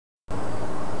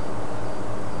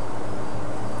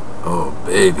Oh,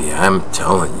 baby, I'm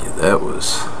telling you,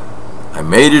 I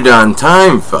made it on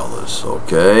time, fellas,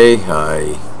 okay?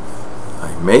 I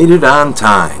made it on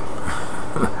time.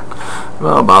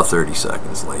 Well, about 30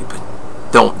 seconds late, but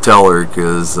don't tell her,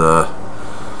 because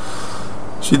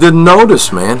she didn't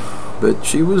notice, man. But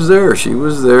she was there,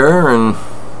 and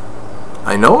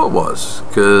I know it was,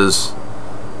 because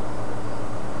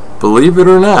believe it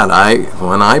or not,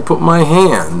 when I put my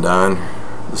hand on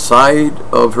the side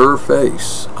of her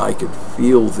face, I could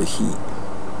feel the heat.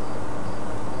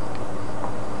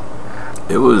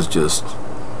 It was just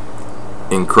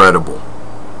incredible.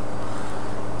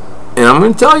 And I'm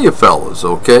going to tell you, fellas,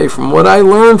 okay, from what I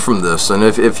learned from this, and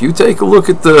if you take a look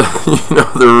at the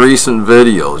the recent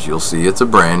videos, you'll see it's a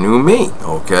brand new me,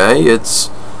 okay?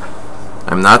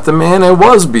 I'm not the man I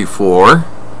was before.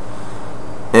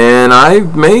 And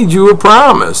I've made you a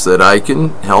promise that I can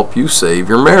help you save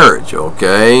your marriage,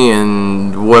 okay?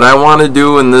 And what I want to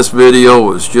do in this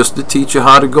video is just to teach you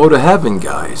how to go to heaven,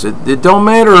 guys. It don't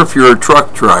matter if you're a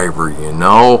truck driver, and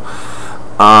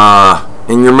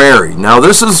you're married. Now,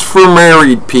 this is for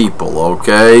married people,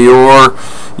 okay? Or,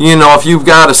 if you've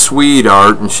got a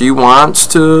sweetheart and she wants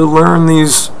to learn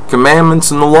these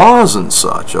commandments and the laws and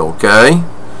such, okay?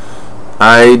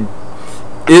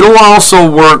 It'll also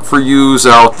work for yous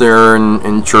out there in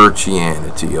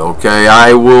churchianity, okay?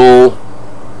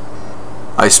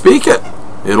 I speak it.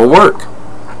 It'll work.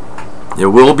 It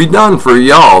will be done for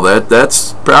y'all.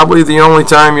 That's probably the only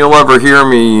time you'll ever hear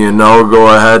me, go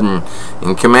ahead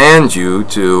and command you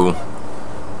to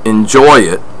enjoy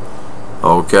it,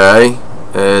 okay?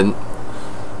 And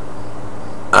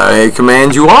I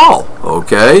command you all,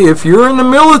 okay? If you're in the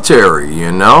military,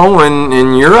 and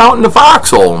you're out in the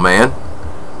foxhole, man,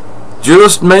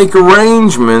 just make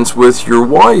arrangements with your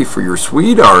wife or your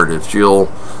sweetheart if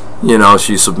she'll,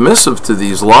 she's submissive to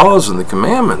these laws and the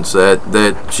commandments,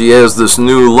 that she has this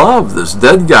new love, this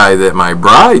dead guy that my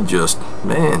bride just,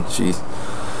 man, she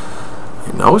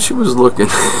was looking,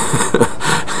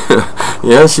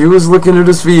 yeah, she was looking at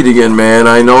his feet again, man.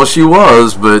 I know she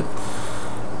was, but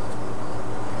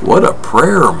what a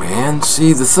prayer, man.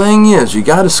 See, the thing is, you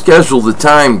got to schedule the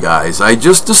time, guys. I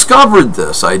just discovered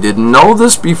this. I didn't know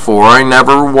this before. I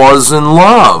never was in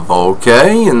love,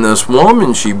 okay? And this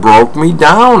woman, she broke me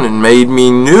down and made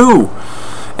me new.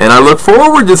 And I look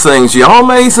forward to things y'all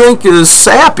may think is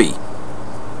sappy.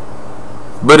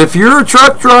 But if you're a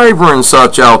truck driver and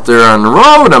such out there on the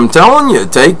road, I'm telling you,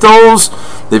 take those.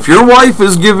 If your wife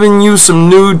is giving you some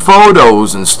nude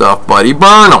photos and stuff, buddy,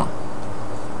 burn them.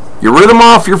 You rid them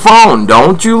off your phone.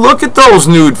 Don't you look at those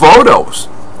nude photos.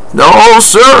 No,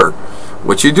 sir.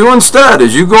 What you do instead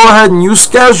is you go ahead and you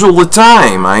schedule the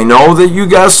time. I know that you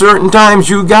got certain times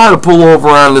you got to pull over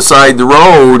on the side of the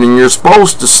road and you're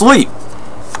supposed to sleep.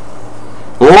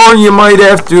 Or you might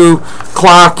have to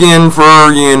clock in for,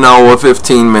 a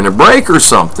 15-minute break or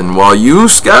something. Well, you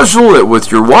schedule it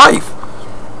with your wife.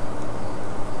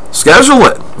 Schedule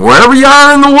it wherever you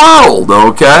are in the world,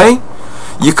 okay?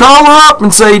 You call her up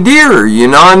and say, dear,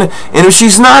 and if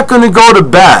she's not going to go to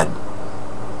bed,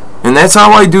 and that's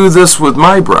how I do this with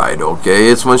my bride, okay?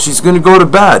 It's when she's going to go to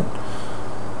bed.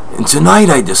 And tonight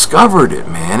I discovered it,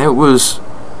 man. It was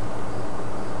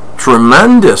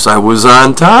tremendous. I was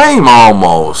on time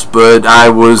almost, but I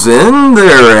was in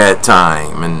there at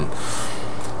time.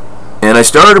 And I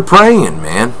started praying,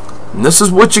 man. And this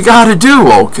is what you got to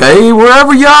do, okay?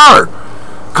 Wherever you are.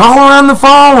 Call her on the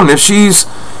phone if she's...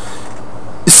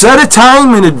 Set a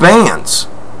time in advance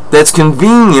that's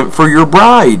convenient for your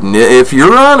bride. And if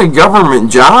you're on a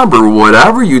government job or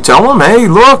whatever, you tell them, hey,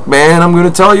 look, man, I'm going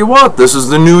to tell you what, this is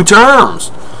the new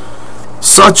terms.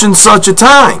 Such and such a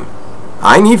time.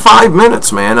 I need 5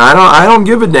 minutes, man. I don't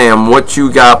give a damn what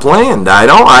you got planned. I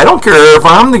don't care if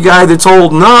I'm the guy that's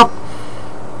holding up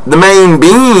the main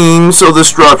beam so the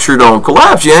structure don't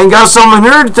collapse. You ain't got someone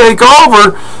here to take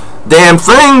over. Damn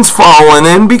thing's falling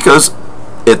in because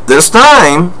at this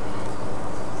time,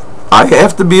 I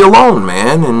have to be alone,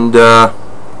 man, and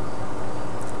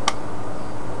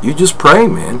you just pray,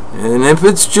 man. And if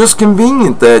it's just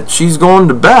convenient that she's going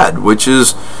to bed, which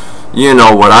is,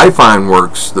 what I find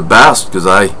works the best, because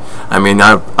I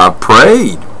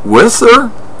prayed with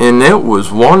her, and it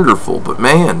was wonderful. But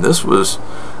man, this was,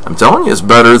 I'm telling you, it's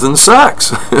better than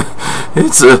sex.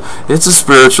 It's a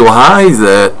spiritual high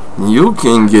that you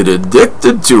can get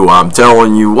addicted to. I'm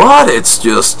telling you what, it's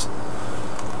just,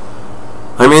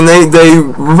 they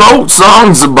wrote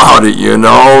songs about it,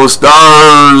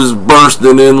 stars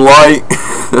bursting in light,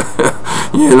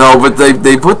 but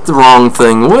they put the wrong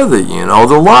thing with it,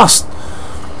 the lust.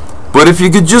 But if you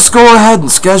could just go ahead and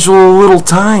schedule a little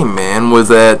time, man, with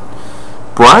that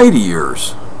bride of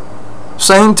yours,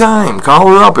 same time. Call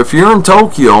her up. If you're in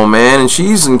Tokyo, man, and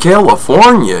she's in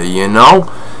California, you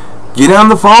know, get on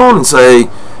the phone and say,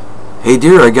 hey,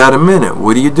 dear, I got a minute.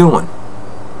 What are you doing?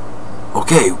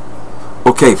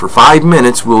 Okay, for 5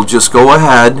 minutes, we'll just go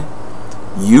ahead.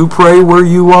 You pray where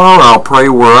you are, I'll pray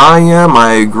where I am.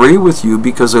 I agree with you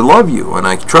because I love you and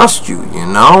I trust you, you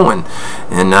know,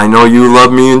 and I know you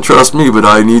love me and trust me, but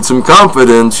I need some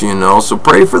confidence, you know, so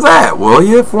pray for that, will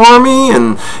you, for me?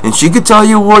 And she could tell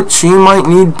you what she might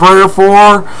need prayer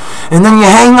for, and then you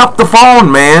hang up the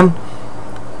phone, man,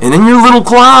 and in your little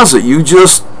closet, you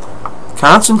just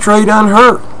concentrate on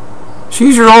her.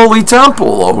 She's your holy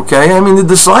temple, okay? I mean, the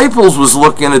disciples was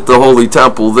looking at the holy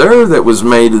temple there that was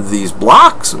made of these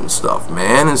blocks and stuff,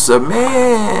 man, and said,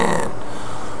 man,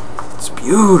 it's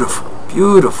beautiful,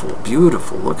 beautiful,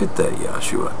 beautiful. Look at that,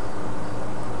 Yeshua.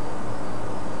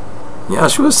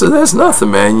 Yeshua said, that's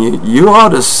nothing, man. You ought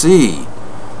to see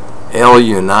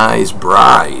Al-Yahnai's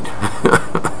bride.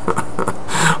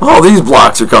 All these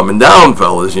blocks are coming down,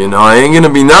 fellas, you know. Ain't going to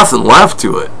be nothing left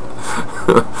to it.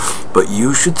 But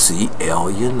you should see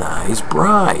Al-Yahnai's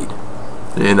bride.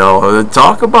 You know,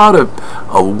 talk about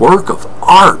a work of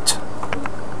art.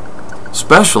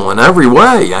 Special in every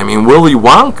way. I mean, Willy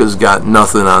Wonka's got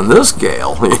nothing on this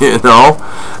gal, you know.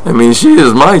 I mean, she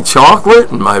is my chocolate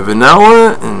and my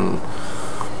vanilla and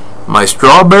my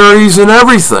strawberries and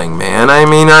everything, man. I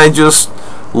mean, I just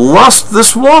lust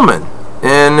this woman.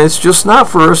 And it's just not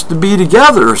for us to be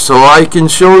together, so I can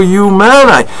show you men.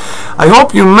 I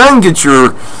hope you men get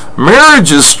your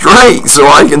marriages straight so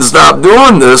I can stop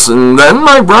doing this, and then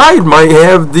my bride might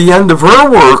have the end of her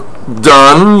work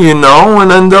done, you know,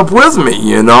 and end up with me,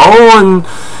 you know,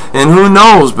 and who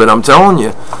knows, but I'm telling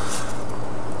you.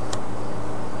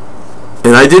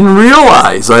 And I didn't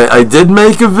realize, I did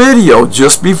make a video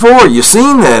just before. You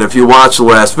seen that if you watched the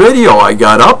last video. I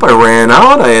got up, I ran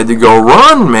out, I had to go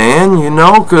run, man, you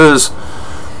know, because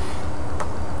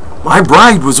my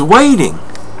bride was waiting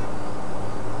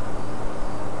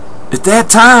at that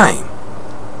time.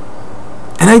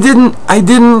 And I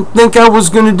didn't think I was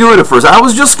going to do it at first. I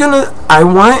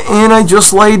went and I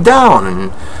just laid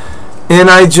down, and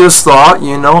I just thought,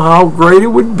 you know, how great it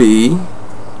would be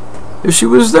if she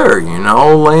was there, you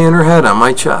know, laying her head on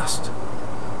my chest.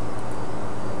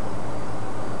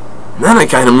 And then I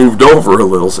kind of moved over a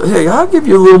little, said, hey, I'll give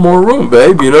you a little more room,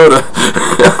 babe, you know, to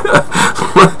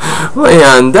lay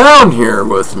on down here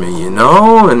with me, you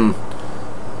know, and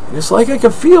it's like I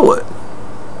could feel it.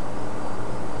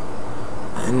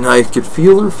 And I could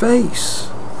feel her face.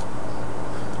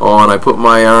 Oh, and I put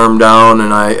my arm down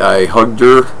and I hugged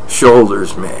her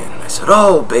shoulders, man. And I said,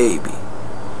 oh, baby.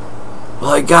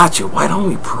 Well, I got you. Why don't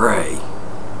we pray?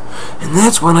 And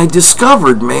that's when I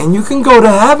discovered, man, you can go to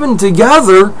heaven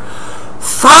together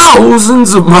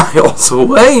thousands of miles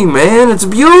away, man. It's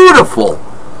beautiful.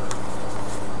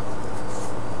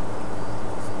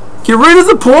 Get rid of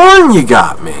the porn you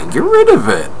got, man. Get rid of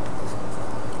it.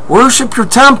 Worship your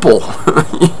temple.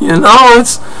 You know,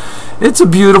 it's a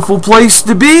beautiful place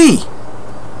to be.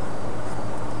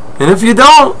 And if you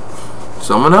don't,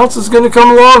 someone else is going to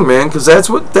come along, man, because that's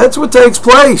what takes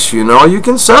place, you know. You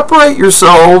can separate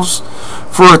yourselves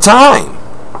for a time,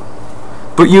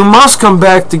 but you must come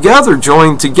back together,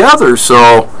 join together.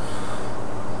 So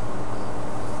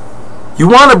you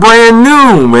want a brand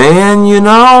new, man, you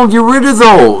know. Get rid of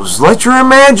those. Let your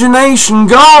imagination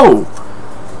go.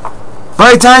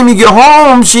 By the time you get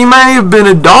home, she may have been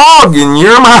a dog in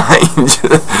your mind,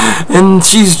 and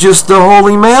she's just a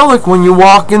holy Malik when you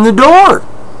walk in the door.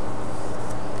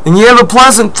 And you have a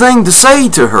pleasant thing to say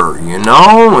to her, you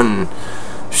know, and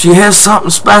she has something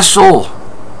special.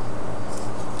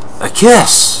 A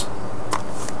kiss.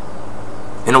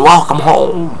 And a welcome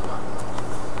home.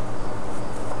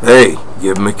 Hey,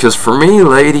 give him a kiss for me,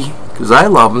 lady, because I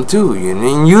love him too.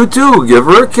 And you too, give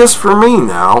her a kiss for me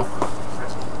now.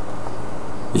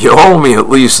 You owe me at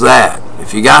least that.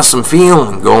 If you got some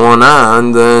feeling going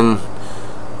on, then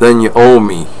you owe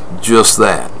me just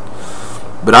that.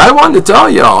 But I wanted to tell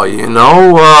y'all, you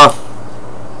know,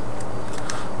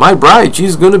 my bride,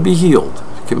 she's going to be healed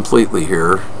completely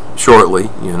here shortly,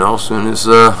 you know, as soon as,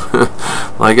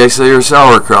 like I say, her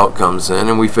sauerkraut comes in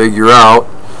and we figure out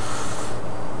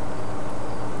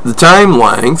the time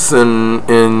length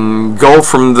and go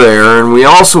from there. And we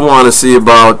also want to see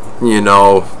about, you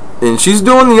know, and she's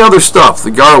doing the other stuff,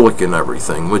 the garlic and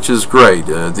everything, which is great.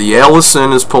 The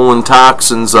allicin is pulling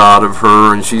toxins out of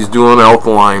her, and she's doing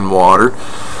alkaline water.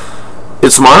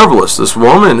 It's marvelous. This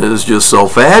woman is just so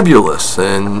fabulous.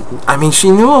 And, I mean,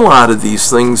 she knew a lot of these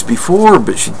things before,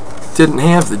 but she didn't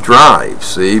have the drive,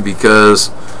 see, because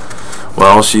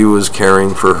well, she was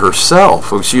caring for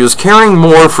herself. She was caring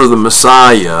more for the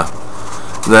Messiah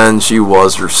than she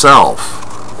was herself.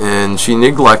 And she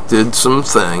neglected some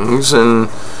things, and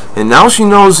now she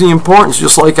knows the importance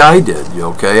just like I did,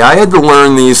 okay? I had to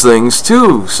learn these things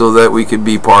too so that we could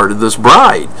be part of this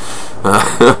bride.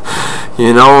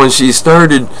 You know, when she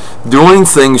started doing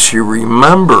things she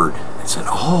remembered, I said,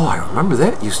 oh, I remember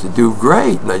that used to do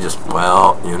great. And I just,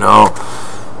 well, you know,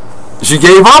 she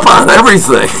gave up on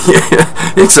everything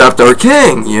except our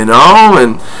King, you know,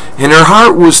 and her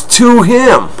heart was to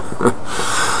him.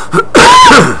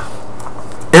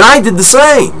 And I did the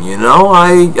same, you know.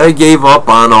 I gave up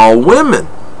on all women.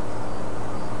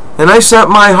 And I set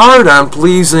my heart on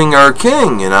pleasing our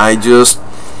King. And I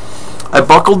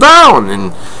buckled down.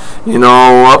 And, you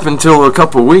know, up until a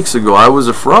couple of weeks ago, I was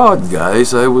a fraud,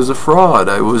 guys. I was a fraud.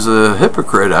 I was a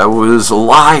hypocrite. I was a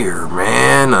liar,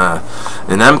 man.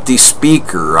 An empty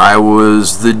speaker. I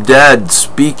was the dead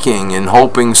speaking and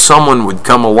hoping someone would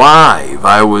come alive.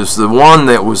 I was the one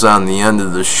that was on the end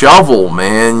of the shovel,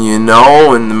 man, you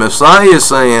know. And the Messiah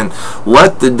saying,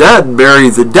 let the dead bury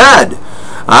the dead.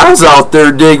 I was out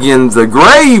there digging the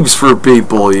graves for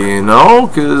people, you know,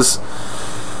 because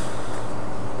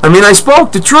I mean, I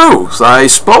spoke the truth. I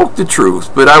spoke the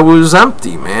truth, but I was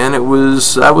empty, man. I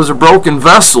was a broken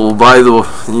vessel by the,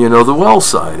 you know, the well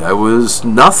side. I was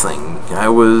nothing. I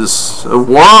was a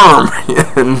worm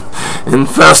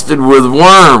infested with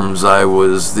worms. I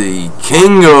was the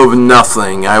king of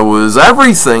nothing. I was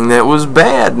everything that was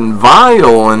bad and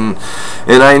vile, and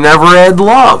I never had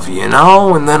love, you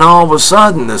know. And then all of a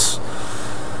sudden, this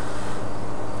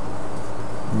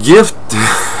gift.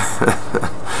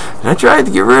 And I tried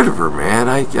to get rid of her, man.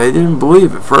 I didn't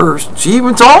believe at first. She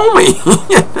even told me.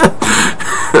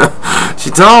 She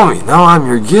told me, no, I'm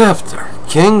your gift. Our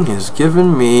King has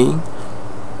given me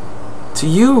to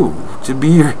you to be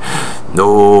your...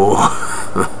 No.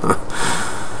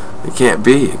 It can't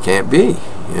be. It can't be.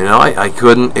 You know, I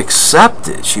couldn't accept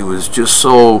it. She was just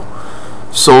so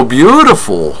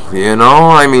beautiful, you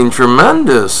know. I mean,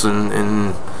 tremendous.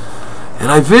 And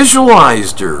I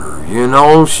visualized her, you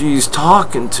know, she's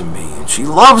talking to me, and she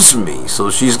loves me,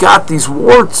 so she's got these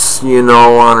warts, you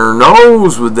know, on her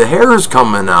nose with the hairs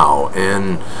coming out,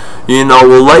 and, you know,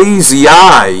 a lazy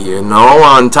eye, you know,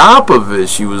 on top of it.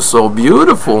 She was so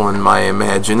beautiful in my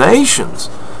imaginations.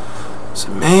 I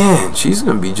said, man, she's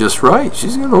going to be just right.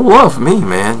 She's going to love me,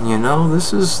 man, you know,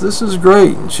 this is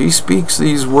great. And she speaks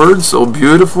these words so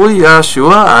beautifully,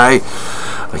 Yeshua,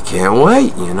 I can't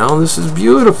wait, you know, this is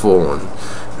beautiful. And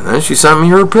then she sent me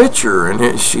her picture,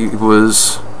 and she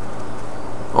was,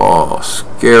 oh,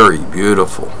 scary,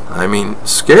 beautiful. I mean,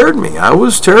 scared me. I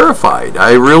was terrified.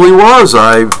 I really was.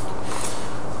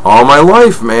 All my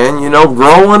life, man, you know,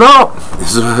 growing up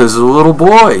as a little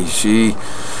boy,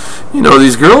 you know,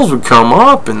 these girls would come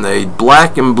up and they'd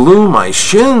black and blue my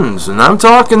shins. And I'm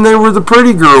talking, they were the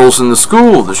pretty girls in the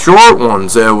school, the short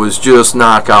ones that was just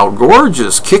knockout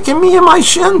gorgeous, kicking me in my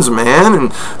shins, man,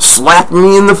 and slapping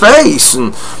me in the face.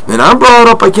 And I'm brought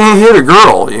up, I can't hit a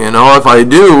girl, you know. If I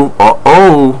do,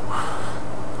 all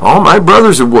my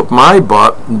brothers would whoop my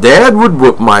butt. Dad would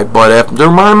whoop my butt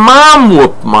after my mom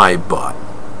whooped my butt.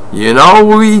 You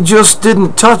know, we just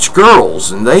didn't touch girls,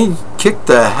 and they kicked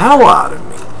the hell out of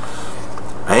me.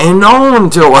 I didn't know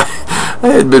until I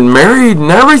had been married and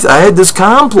everything. I had this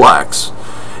complex.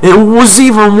 It was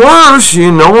even worse,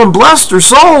 you know, and blessed their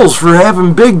souls for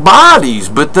having big bodies,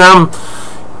 but them,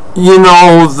 you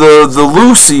know, the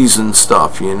Lucy's and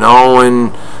stuff, you know,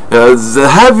 and the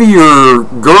heavier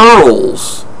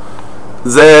girls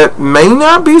that may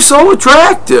not be so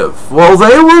attractive. Well,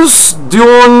 they was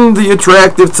doing the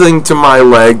attractive thing to my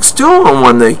legs too, and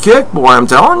when they kicked, boy, I'm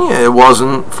telling you, it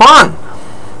wasn't fun.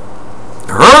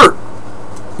 Hurt,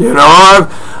 you know.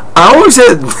 I always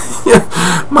had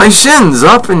my shins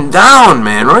up and down,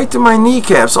 man, right to my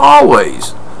kneecaps,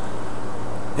 always.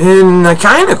 And I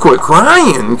kind of quit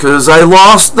crying because I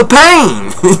lost the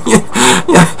pain.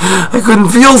 I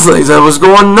couldn't feel things. I was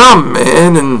going numb,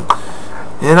 man, and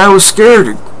I was scared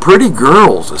of pretty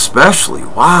girls, especially.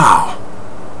 Wow.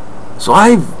 So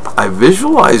I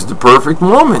visualized the perfect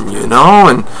woman, you know,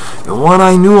 and one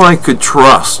I knew I could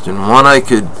trust, and one I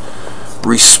could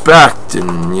respect,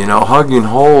 and, you know, hug and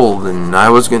hold, and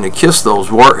I was going to kiss those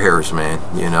wart hairs, man,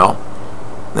 you know.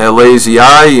 That lazy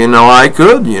eye, you know, I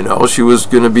could, you know, she was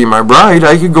going to be my bride.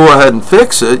 I could go ahead and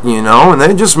fix it, you know, and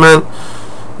that just meant,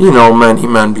 you know, many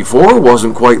men before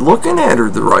wasn't quite looking at her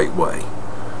the right way.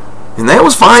 And that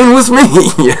was fine with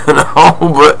me, you know,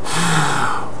 but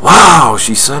wow,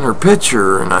 she sent her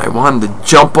picture, and I wanted to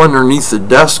jump underneath the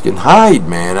desk and hide,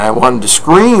 man. I wanted to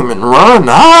scream and run.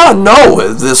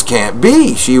 No, this can't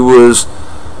be. She was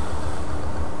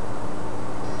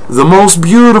the most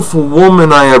beautiful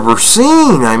woman I ever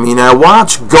seen. I mean, I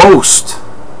watched Ghost.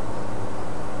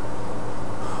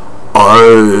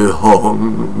 I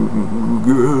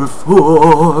hunger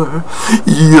for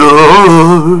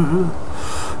your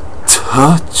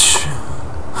touch.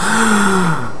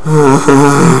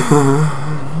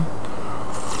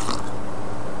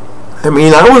 I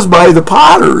mean, I was by the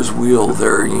potter's wheel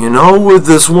there, you know, with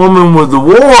this woman with the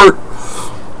wart.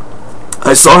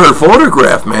 I saw her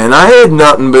photograph, man. I had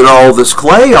nothing but all this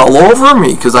clay all over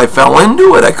me because I fell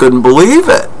into it. I couldn't believe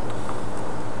it.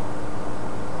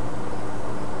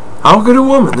 How could a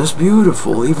woman this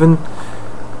beautiful even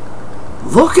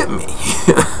look at me?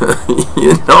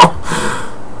 You know?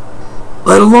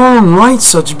 Let alone write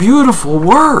such beautiful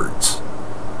words.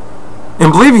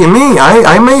 And believe you me,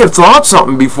 I may have thought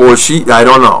something before I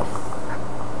don't know.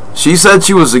 She said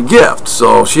she was a gift,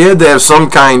 so she had to have some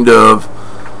kind of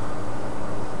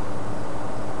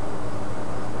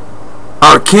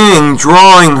our king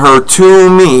drawing her to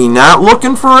me, not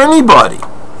looking for anybody.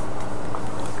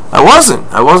 I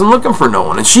wasn't looking for no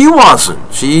one, and she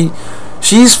wasn't.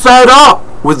 She's fed up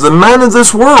with the men of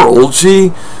this world.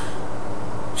 She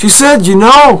said, you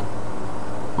know,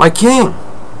 my king,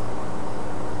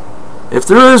 if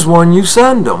there is one, you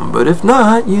send him. But if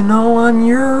not, you know, I'm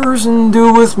yours, and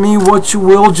do with me what you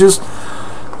will. Just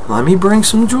let me bring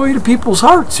some joy to people's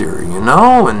hearts here, you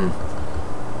know. And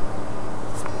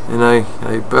I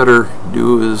better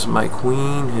do as my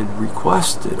queen had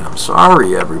requested. I'm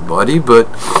sorry, everybody, but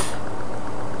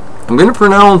I'm going to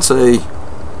pronounce a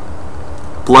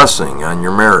blessing on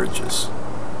your marriages.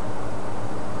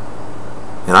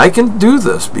 And I can do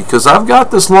this because I've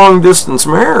got this long-distance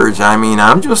marriage. I mean,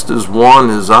 I'm just as one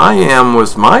as I am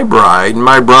with my bride, and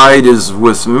my bride is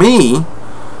with me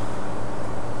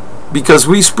because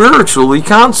we spiritually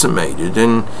consummated.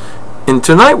 And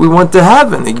tonight we went to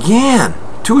heaven again.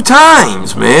 2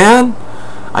 times, man.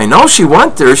 I know she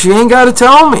went there. She ain't got to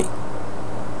tell me.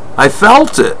 I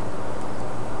felt it.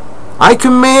 I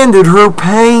commanded her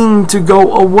pain to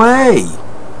go away.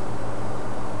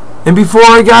 And before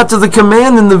I got to the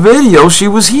command in the video, she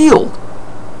was healed.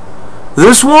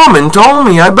 This woman told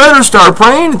me I better start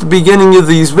praying at the beginning of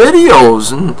these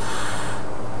videos. And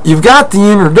you've got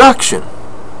the introduction.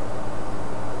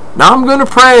 Now I'm going to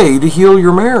pray to heal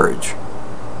your marriage.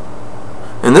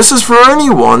 And this is for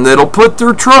anyone that'll put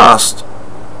their trust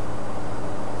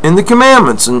in the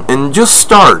commandments and just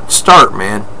start,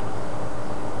 man.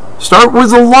 Start with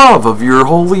the love of your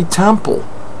holy temple.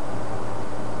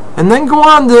 And then go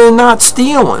on to not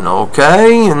stealing,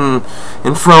 okay? And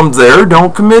from there,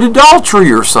 don't commit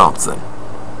adultery or something.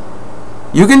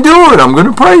 You can do it. I'm going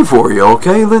to pray for you,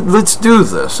 okay? Let's do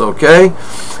this, okay?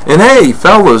 And hey,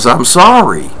 fellas, I'm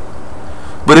sorry.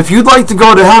 But if you'd like to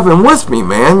go to heaven with me,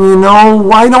 man, you know,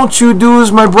 why don't you do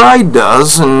as my bride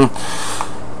does and,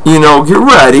 you know, get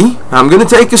ready. I'm going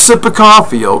to take a sip of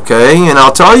coffee, okay? And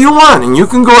I'll tell you when, and you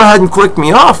can go ahead and click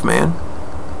me off, man.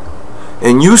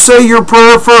 And you say your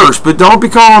prayer first, but don't be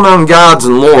calling on gods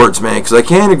and lords, man, because I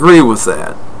can't agree with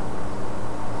that.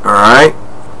 All right?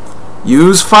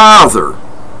 Use Father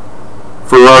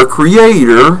for our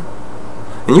Creator.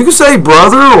 And you can say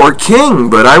brother or king,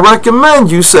 but I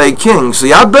recommend you say king.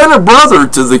 See, I've been a brother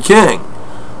to the king,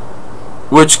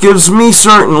 which gives me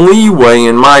certain leeway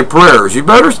in my prayers. You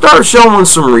better start showing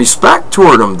some respect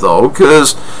toward him, though,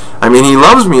 because, I mean, he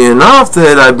loves me enough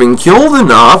that I've been killed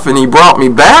enough, and he brought me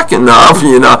back enough,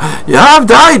 you know. Yeah, I've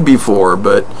died before,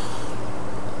 but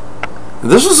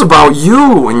this is about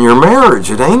you and your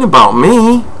marriage. It ain't about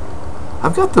me.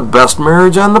 I've got the best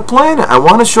marriage on the planet. I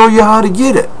want to show you how to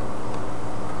get it.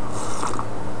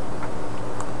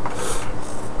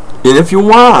 And if you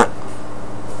want,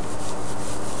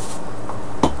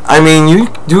 I mean, you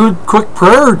do a quick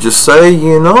prayer. Just say,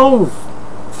 you know,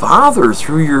 Father,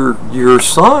 through your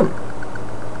Son.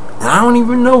 And I don't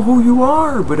even know who you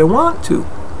are, but I want to.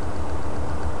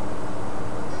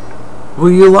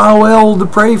 Will you allow El to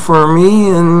pray for me,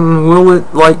 and will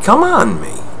it, like, come on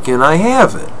me? Can I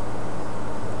have it?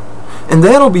 And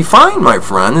that'll be fine, my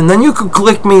friend. And then you could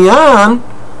click me on,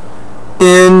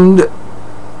 and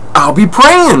I'll be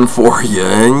praying for you,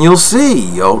 and you'll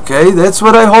see, okay? That's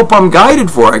what I hope I'm guided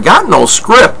for. I got no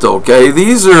script, okay?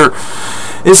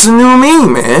 It's a new me,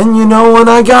 man, you know, and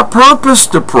I got purpose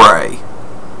to pray.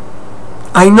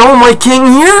 I know my king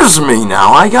hears me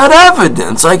now. I got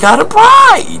evidence. I got a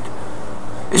bride.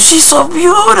 She's so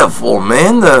beautiful,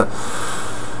 man.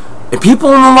 And people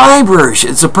in the library,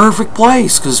 it's a perfect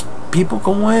place because people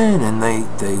go in and they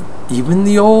even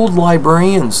the old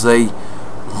librarians, they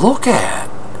look at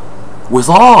with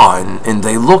awe, and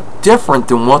they look different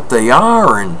than what they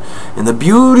are, and the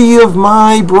beauty of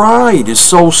my bride is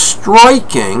so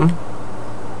striking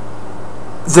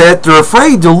that they're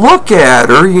afraid to look at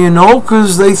her, you know,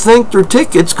 because they think their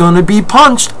ticket's going to be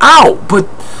punched out, but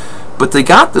they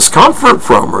got this comfort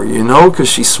from her, you know, because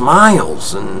she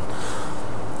smiles and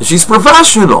she's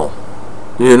professional,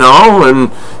 you know,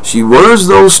 and she wears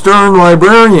those stern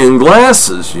librarian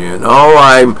glasses, you know.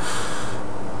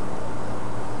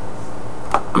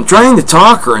 I'm trying to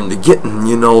talk her into getting,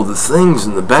 you know, the things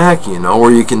in the back, you know,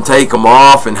 where you can take them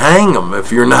off and hang them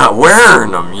if you're not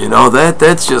wearing them, you know.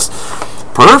 That's just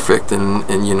perfect,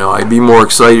 and you know, I'd be more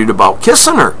excited about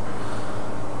kissing her.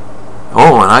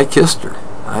 Oh, and I kissed her.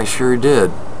 I sure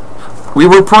did. We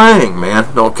were praying, man,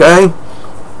 okay?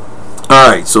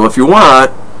 Alright, so if you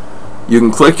want, you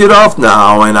can click it off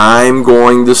now, and I'm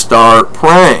going to start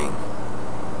praying.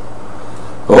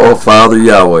 Oh, Father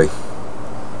Yahweh,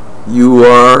 you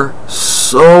are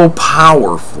so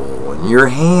powerful, and your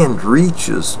hand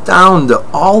reaches down to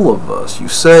all of us. You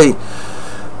say,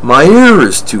 my ear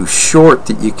is too short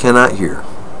that you cannot hear,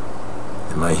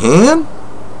 and my hand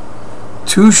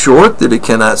too short that it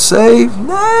cannot save.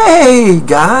 Nay,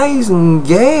 guys and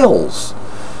gals,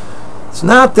 it's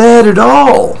not that at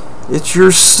all. It's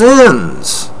your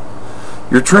sins,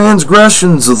 your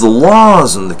transgressions of the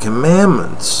laws and the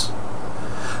commandments.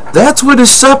 That's what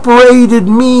has separated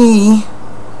me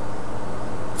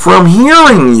from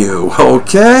hearing you,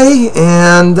 okay?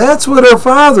 And that's what our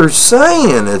Father's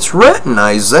saying. It's written.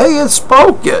 Isaiah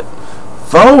spoke it.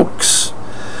 Folks,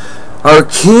 our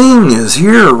King is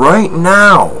here right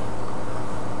now.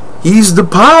 He's the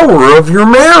power of your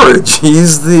marriage.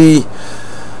 He's the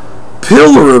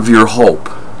pillar of your hope.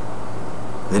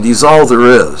 And He's all there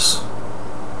is.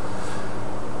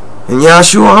 And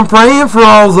Yahshua, I'm praying for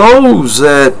all those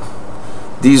that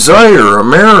desire a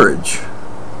marriage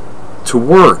to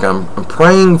work. I'm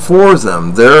praying for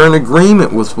them. They're in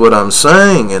agreement with what I'm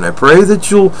saying, and I pray that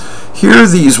you'll hear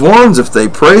these ones. If they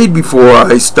prayed before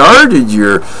I started,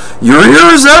 your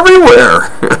ear is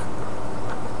everywhere.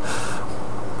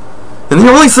 And the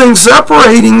only thing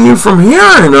separating you from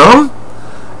hearing them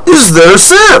is their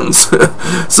sins.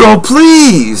 So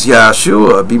please,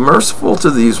 Yahshua, be merciful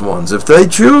to these ones if they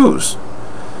choose.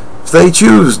 If they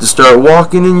choose to start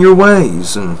walking in your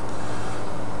ways and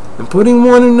putting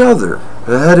one another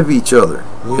ahead of each other.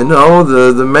 You know,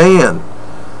 the man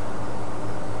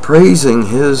praising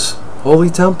his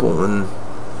holy temple, and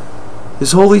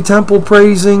his holy temple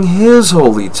praising his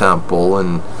holy temple.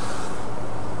 And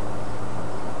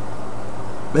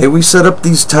may we set up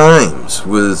these times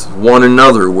with one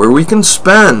another where we can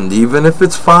spend, even if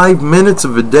it's 5 minutes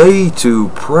of a day, to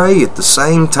pray at the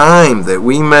same time, that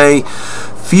we may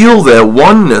feel that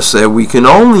oneness that we can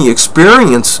only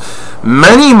experience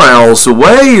many miles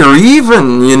away, or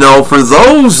even, you know, for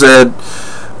those that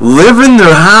live in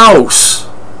their house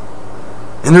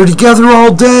and they're together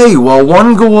all day, while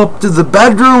one go up to the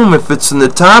bedroom if it's in the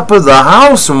top of the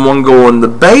house, and one go in the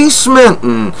basement,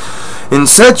 and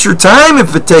set your time.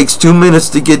 If it takes 2 minutes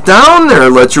to get down there,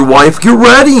 let your wife get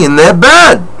ready in that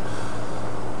bed.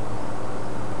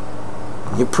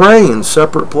 You pray in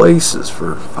separate places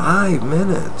for 5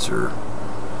 minutes or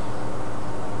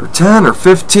 10 or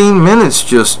 15 minutes,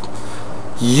 just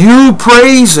you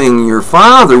praising your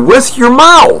Father with your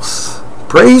mouth,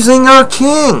 praising our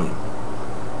King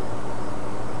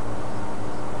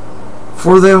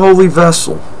for their holy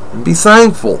vessel, and be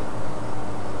thankful.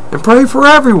 And pray for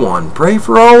everyone. Pray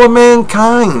for all of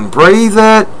mankind. Pray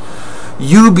that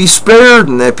you be spared,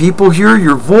 and that people hear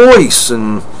your voice,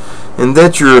 and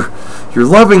that your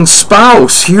loving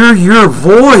spouse hear your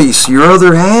voice, your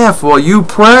other half, while you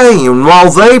pray and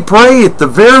while they pray at the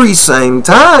very same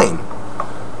time.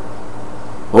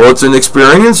 Well, it's an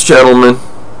experience, gentlemen.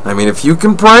 I mean, if you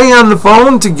can pray on the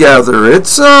phone together,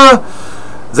 it's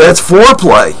that's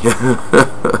foreplay.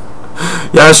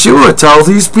 Yahshua, tell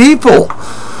these people.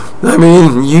 I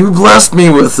mean, you blessed me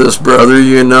with this, brother,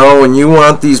 you know, and you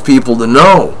want these people to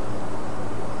know.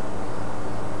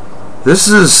 This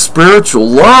is spiritual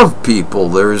love, people.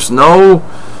 There's no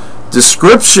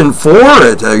description for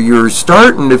it. You're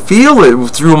starting to feel it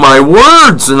through my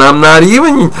words, and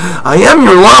I am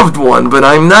your loved one, but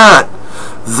I'm not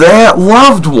that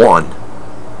loved one.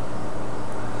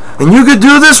 And you could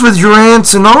do this with your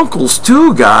aunts and uncles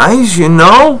too, guys, you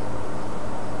know.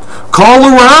 Call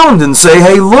around and say,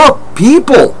 hey, look,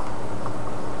 people,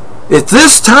 at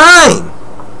this time,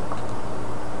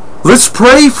 Let's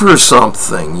pray for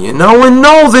something, you know, and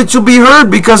know that you'll be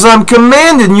heard because I'm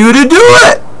commanding you to do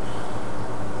it.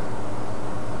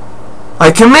 I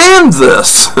command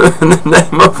this in the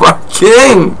name of our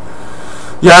King.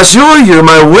 Yahshua, you're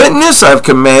my witness. I've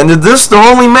commanded this. The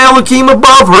only Malachim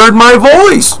above heard my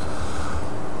voice.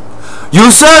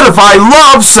 You said if I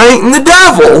love Satan the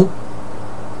devil,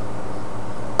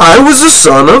 I was the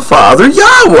son of Father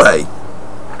Yahweh.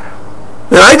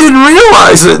 And I didn't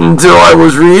realize it until I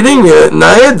was reading it, and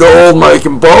I had to hold my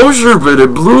composure, but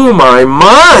it blew my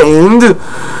mind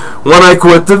when I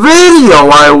quit the video.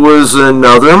 I was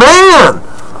another man.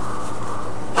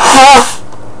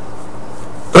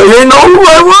 I didn't know who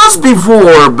I was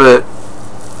before, but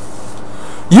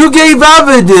you gave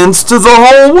evidence to the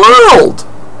whole world.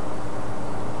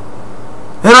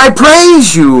 And I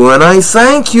praise you, and I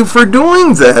thank you for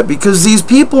doing that, because these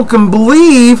people can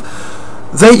believe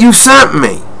that you sent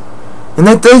me, and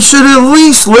that they should at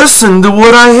least listen to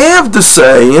what I have to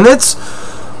say. And it's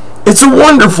a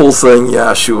wonderful thing,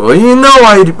 Yahshua. You know,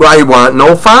 I want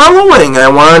no following. I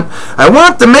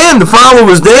want the man to follow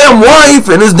his damn wife,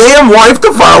 and his damn wife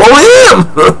to follow him.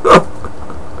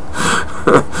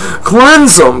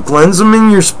 Cleanse them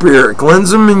in your spirit,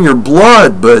 cleanse them in your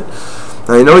blood. But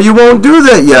I know you won't do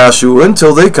that, Yahshua,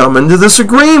 until they come into this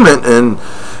agreement, and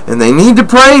they need to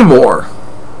pray more.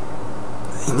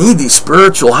 They need these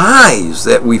spiritual highs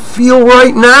that we feel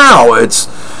right now. It's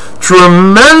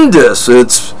tremendous.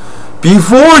 It's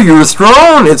before your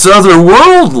throne. It's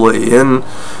otherworldly,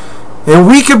 and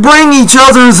we could bring each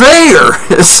other there.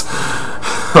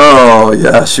 Oh,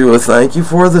 Yahshua, thank you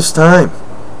for this time.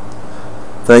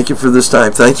 Thank you for this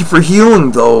time. Thank you for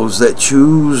healing those that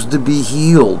choose to be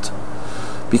healed,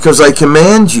 because I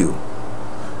command you,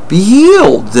 be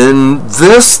healed in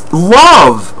this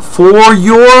love for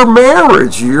your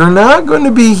marriage. You're not going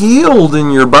to be healed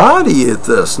in your body at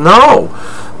this. No.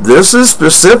 This is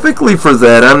specifically for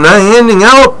that. I'm not handing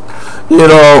out, you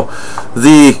know,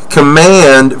 the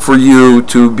command for you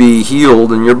to be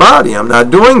healed in your body. I'm not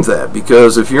doing that,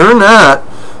 because if you're not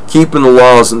keeping the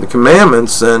laws and the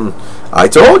commandments, then I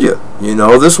told you, you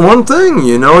know, this one thing,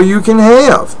 you know, you can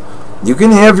have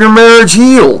your marriage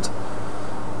healed.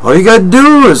 All you got to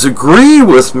do is agree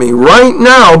with me right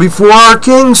now before our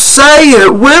King. Say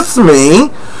it with me.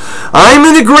 I'm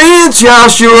in agreement,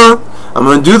 Yahshua. I'm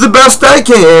going to do the best I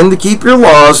can to keep your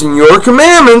laws and your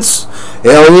commandments.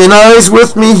 Al-Yahnai's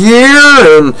with me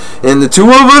here, and the two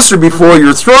of us are before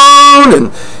your throne,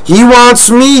 and he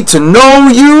wants me to know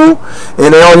you.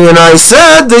 And Al-Yahnai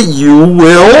said that you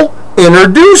will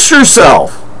introduce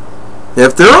yourself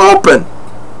if they're open.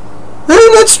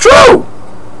 And it's true.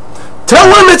 Tell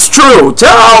him it's true.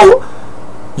 Tell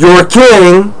your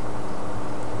King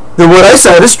that what I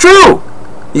said is true.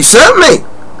 He sent me.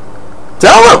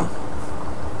 Tell him.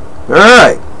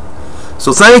 Alright.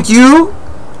 So thank you,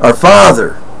 our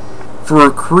Father, for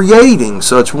creating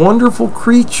such wonderful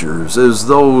creatures as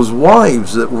those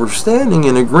wives that were standing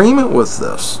in agreement with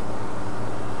this.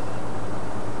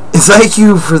 And thank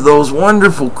you for those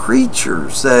wonderful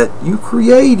creatures that you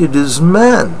created as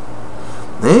men.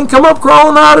 They didn't come up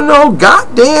crawling out of no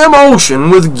goddamn ocean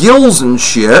with gills and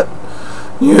shit,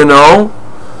 you know,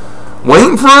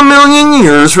 waiting for 1,000,000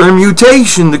 years for a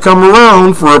mutation to come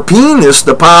around for a penis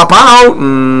to pop out,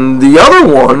 and the other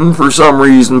one, for some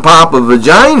reason, pop a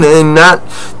vagina, and not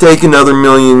take another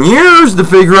 1,000,000 years to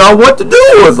figure out what to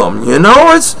do with them. You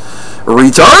know, it's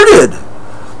retarded.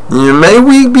 You know, may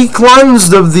we be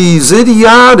cleansed of these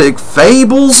idiotic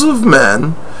fables of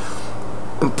men,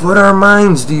 and put our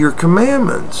minds to your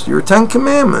commandments, your 10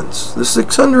 commandments, the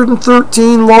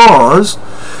 613 laws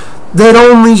that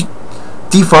only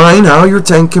define how your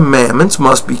 10 commandments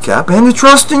must be kept, and to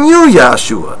trust in you,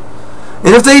 Yahshua.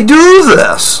 And if they do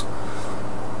this,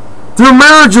 their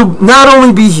marriage will not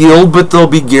only be healed, but they'll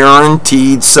be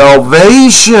guaranteed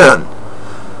salvation.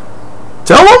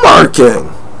 Tell them, our King.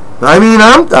 I mean,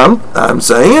 I'm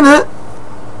saying it.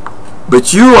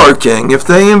 But you, our King, if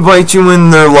they invite you in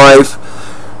their life,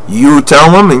 you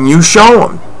tell them and you show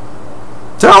them.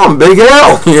 Tell them, Big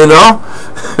Al, you know.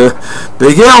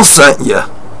 Big Al sent you.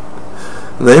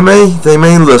 They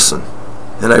may listen.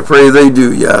 And I pray they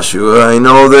do, Yahshua. I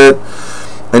know that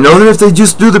if they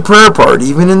just do the prayer part,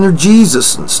 even in their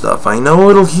Jesus and stuff, I know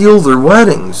it'll heal their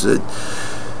weddings. And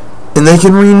they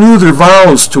can renew their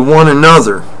vows to one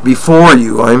another before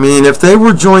you. I mean, if they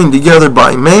were joined together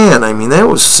by man, I mean, that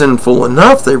was sinful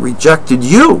enough. They rejected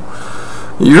you.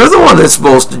 You're the one that's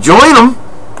supposed to join them,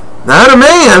 not a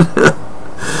man.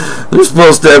 They're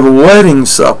supposed to have a wedding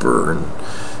supper,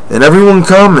 and everyone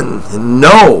come and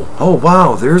know, oh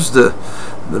wow, there's the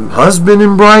husband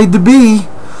and bride to be.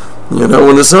 You know,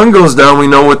 when the sun goes down, we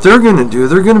know what they're going to do.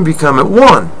 They're going to become at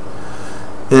one.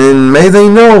 And may they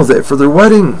know that for their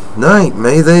wedding night,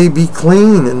 may they be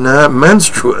clean and not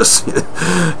menstruous.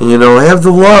 You know, have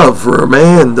the love for a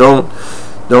man. Don't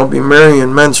be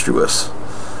marrying menstruously.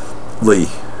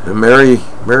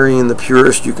 Marrying the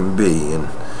purest you can be.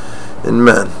 And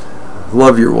men,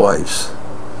 love your wives.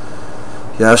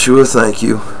 Yahshua, thank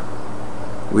you.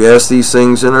 We ask these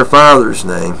things in our Father's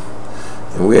name.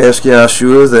 And we ask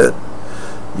Yahshua that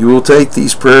you will take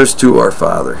these prayers to our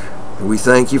Father. And we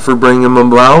thank you for bringing them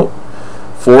about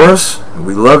for us. And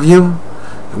we love you.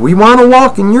 And we want to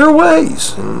walk in your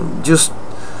ways. And just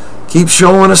keep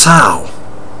showing us how.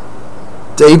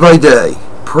 Day by day.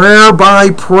 Prayer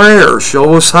by prayer.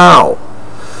 Show us how.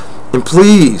 And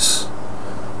please,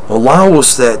 allow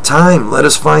us that time. Let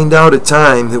us find out a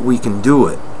time that we can do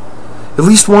it. At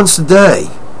least once a day.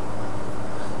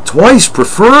 Twice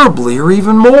preferably, or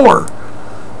even more.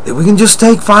 That we can just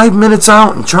take 5 minutes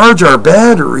out and charge our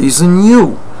batteries in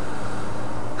you.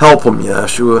 Help them,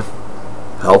 Yahshua.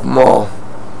 Help them all.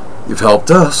 You've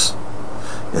helped us.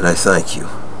 And I thank you.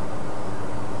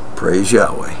 Praise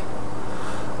Yahweh.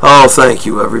 Oh, thank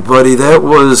you, everybody. That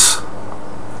was...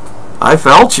 I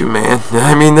felt you, man.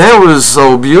 I mean, that was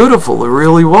so beautiful. It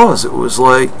really was. It was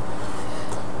like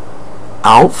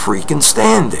out freaking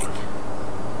standing.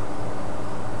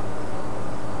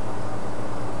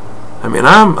 I mean,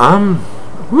 I'm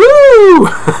woo!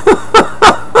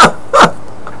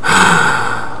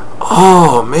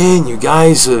 Oh, man, you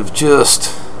guys have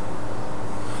just...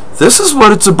 This is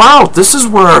what it's about. This is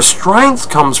where our strength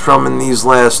comes from in these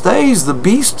last days. The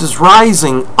beast is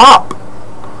rising up.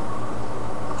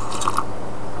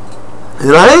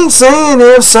 And I ain't saying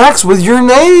have sex with your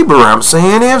neighbor. I'm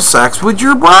saying have sex with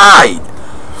your bride.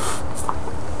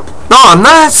 No, I'm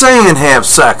not saying have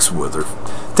sex with her.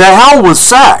 To hell with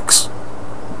sex.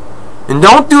 And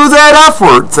don't do that F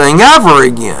word thing ever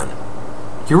again.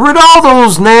 Get rid of all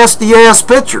those nasty ass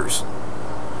pictures.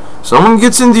 Someone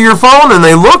gets into your phone and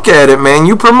they look at it, man.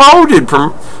 You promoted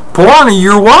porn of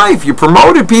your wife. You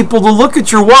promoted people to look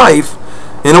at your wife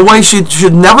in a way she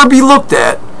should never be looked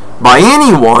at by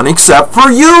anyone except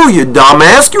for you, you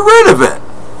dumbass. Get rid of it.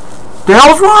 What the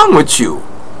hell's wrong with you?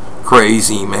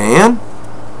 Crazy man.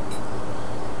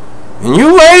 And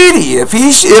you lady, if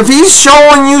he's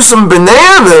showing you some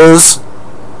bananas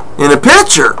in a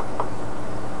picture,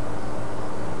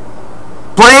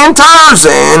 playing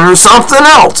Tarzan or something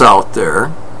else out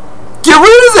there, get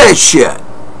rid of that shit.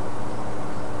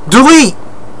 Delete.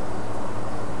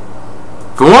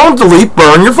 If you won't delete,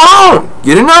 burn your phone.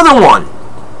 Get another one.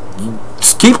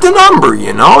 Just keep the number,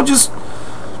 you know. Just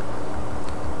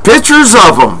pictures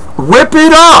of them. Whip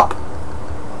it up.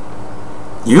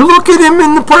 You look at him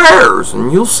in the prayers,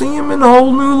 and you'll see him in a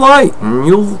whole new light, and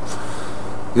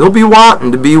you'll be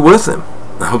wanting to be with him.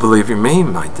 Now, believe you me,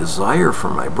 my desire for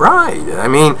my bride. I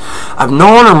mean, I've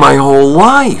known her my whole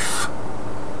life.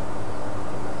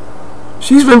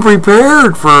 She's been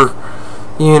prepared for,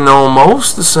 you know,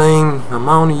 most the same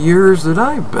amount of years that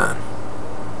I've been.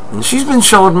 And she's been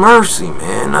shown mercy,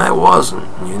 man. I wasn't,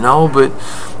 you know, but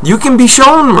you can be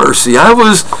shown mercy.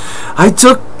 I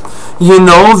took, you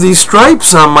know, these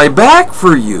stripes on my back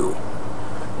for you.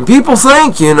 And people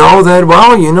think, you know, that,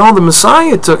 well, you know, the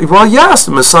Messiah took, well, yes,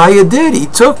 the Messiah did. He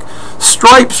took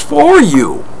stripes for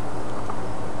you.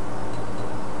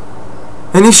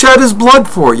 And he shed his blood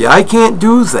for you. I can't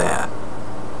do that.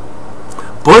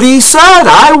 But he said,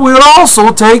 I will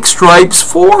also take stripes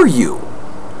for you.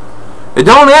 It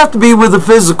don't have to be with a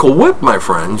physical whip, my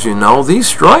friends, you know. These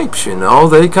stripes, you know,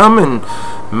 they come in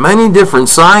many different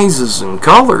sizes and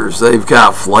colors. They've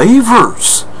got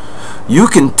flavors. You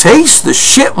can taste the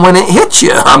shit when it hits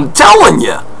you, I'm telling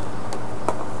you.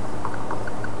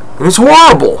 And it's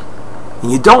horrible.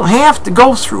 And you don't have to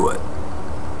go through it.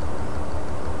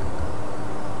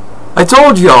 I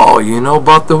told y'all, you know,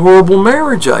 about the horrible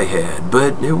marriage I had,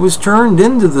 but it was turned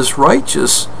into this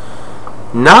righteous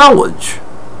knowledge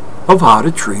of how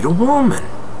to treat a woman.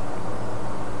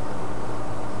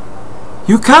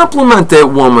 You compliment that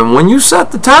woman when you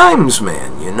set the times,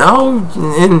 man, you know,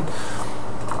 and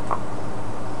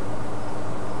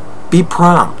be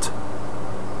prompt.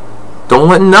 Don't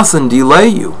let nothing delay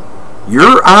you.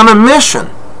 You're on a mission.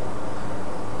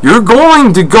 You're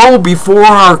going to go before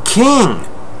our King.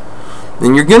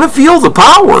 And you're going to feel the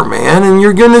power, man, and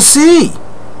you're going to see.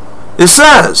 It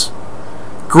says,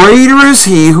 greater is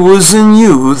he who is in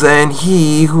you than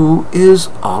he who is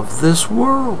of this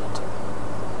world.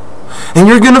 And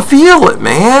you're going to feel it,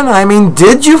 man. I mean,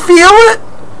 did you feel it?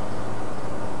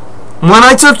 When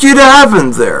I took you to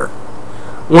heaven there,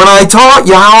 when I taught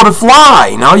you how to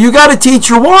fly. Now you got to teach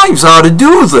your wives how to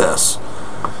do this.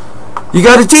 You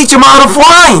got to teach them how to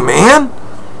fly, man.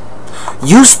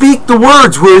 You speak the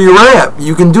words where you're at.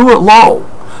 You can do it low,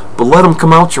 but let them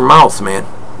come out your mouth, man.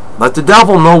 Let the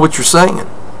devil know what you're saying.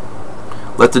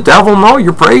 Let the devil know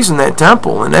you're praising that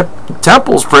temple, and that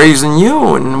temple's praising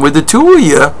you. And with the two of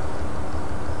you,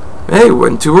 hey,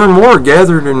 when two or more are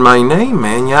gathered in my name,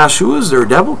 man, Yahshua's there.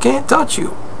 Devil can't touch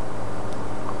you.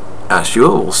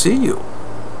 Yahshua will see you.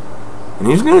 And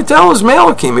he's going to tell his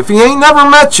Malachim if he ain't never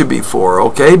met you before,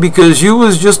 okay, because you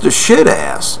was just a shit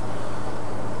ass.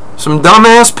 Some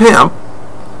dumbass pimp.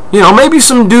 You know, maybe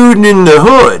some dude in the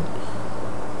hood,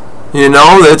 you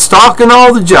know, that's talking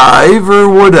all the jive or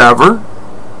whatever.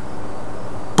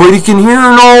 But he can hear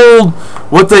an old,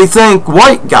 what they think,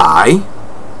 white guy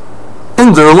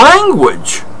in their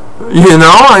language. You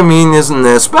know, I mean, isn't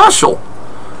that special?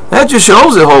 That just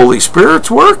shows the Holy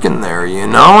Spirit's working there, you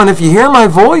know. And if you hear my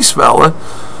voice, fella,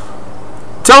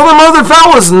 tell them other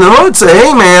fellas in the hood, say,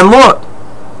 hey, man, look,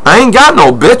 I ain't got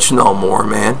no bitch no more,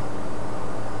 man.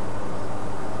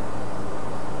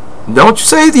 Don't you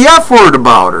say the F word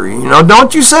about her, you know.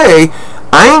 Don't you say,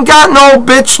 I ain't got no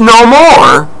bitch no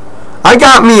more. I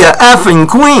got me a effing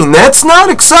queen. That's not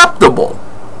acceptable.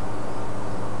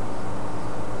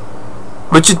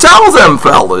 But you tell them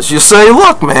fellas, you say,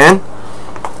 look, man,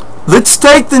 let's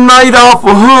take the night off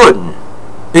of hooding.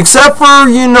 Except for,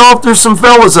 you know, if there's some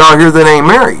fellas out here that ain't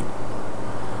married.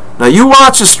 Now, you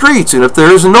watch the streets, and if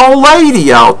there's an old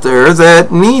lady out there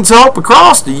that needs help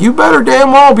across it, you better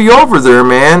damn well be over there,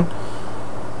 man.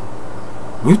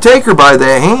 You take her by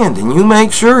the hand, and you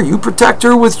make sure you protect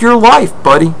her with your life,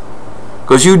 buddy.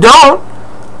 Because you don't,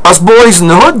 us boys in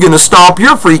the hood gonna stomp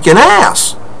your freaking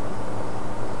ass.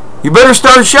 You better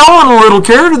start showing a little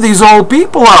care to these old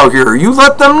people out here. You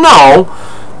let them know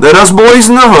that us boys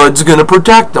in the hood's going to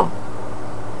protect them.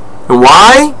 And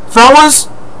why, fellas?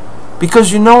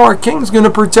 Because you know our king's going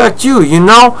to protect you. You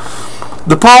know,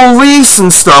 the police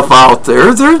and stuff out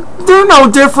there, they're no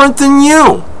different than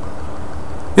you.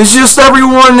 It's just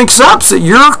everyone accepts it.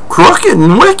 You're crooked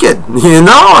and wicked, you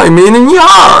know? I mean, and you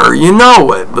are. You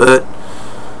know it, but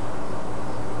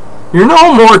you're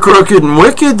no more crooked and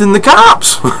wicked than the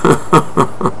cops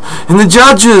and the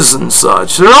judges and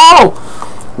such. They're all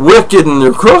wicked and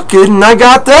they're crooked, and I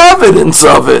got the evidence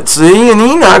of it, see? And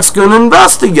Enoch's going to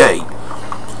investigate.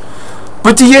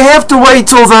 But do you have to wait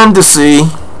till then to see?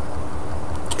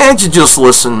 Can't you just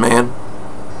listen, man?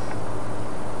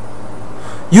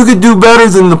 You could do better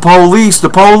than the police. The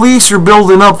police are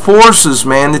building up forces,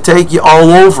 man, to take you all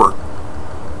over.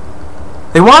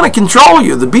 They want to control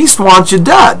you. The beast wants you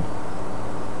dead.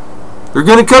 They're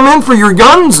going to come in for your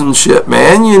guns and shit,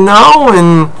 man, you know,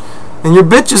 and your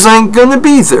bitches ain't going to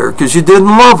be there because you didn't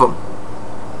love them.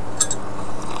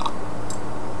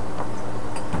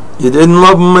 You didn't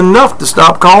love them enough to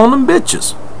stop calling them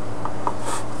bitches.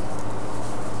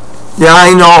 Yeah,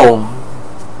 I know.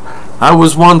 I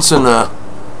was once in a,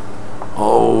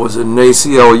 was it an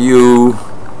ACLU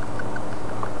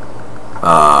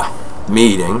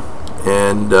meeting,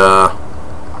 and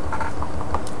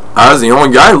I was the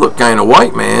only guy who looked kind of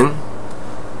white, man,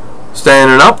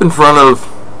 standing up in front of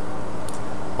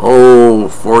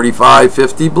 45,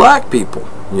 50 black people.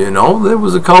 You know, that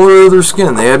was the color of their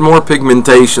skin. They had more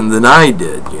pigmentation than I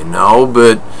did, you know,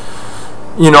 but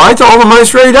you know, I told them right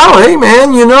straight out, hey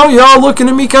man, you know, y'all looking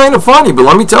at me kind of funny, but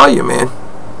let me tell you, man,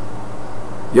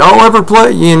 y'all ever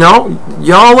play, you know,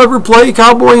 y'all ever play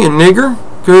cowboy and nigger?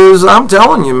 Because I'm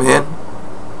telling you, man,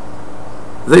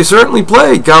 they certainly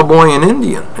played cowboy and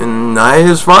Indian, and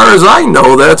as far as I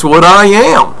know, that's what I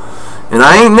am. And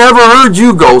I ain't never heard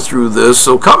you go through this,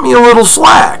 so cut me a little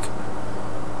slack.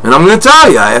 And I'm going to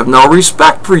tell you, I have no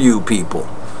respect for you people.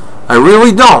 I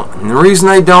really don't. And the reason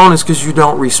I don't is because you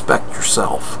don't respect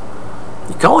yourself.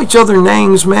 You call each other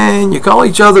names, man. You call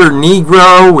each other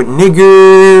Negro and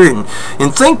nigger,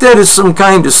 and think that is some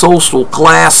kind of social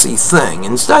classy thing.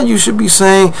 Instead, you should be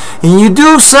saying, and you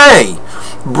do say,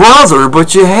 brother,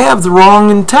 but you have the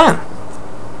wrong intent.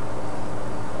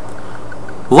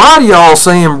 A lot of y'all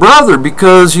saying brother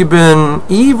because you've been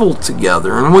evil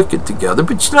together and wicked together,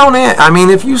 but you don't have, I mean,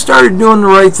 if you started doing the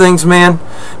right things, man,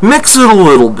 mix it a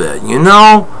little bit, you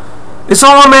know? It's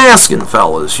all I'm asking,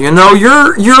 fellas. You know,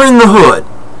 you're in the hood,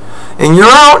 and you're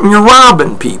out and you're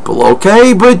robbing people,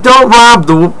 okay? But don't rob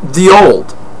the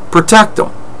old. Protect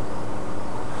them.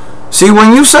 See,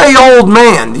 when you say old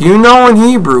man, do you know in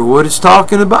Hebrew what it's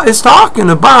talking about? It's talking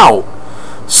about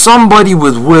somebody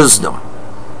with wisdom.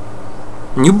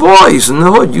 And you boys in the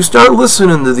hood, you start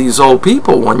listening to these old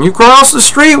people. When you cross the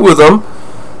street with them,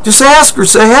 just ask her,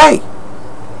 say, hey,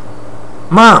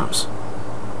 Moms,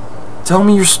 tell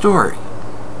me your story.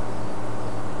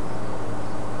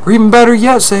 Or even better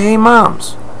yet, say, hey,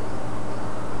 moms,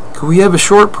 can we have a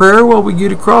short prayer while we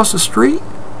get across the street?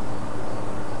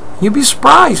 You'd be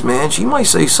surprised, man. She might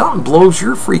say something blows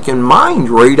your freaking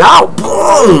mind right out.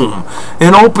 Boom!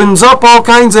 And opens up all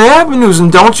kinds of avenues.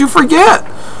 And don't you forget,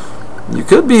 you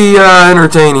could be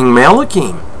entertaining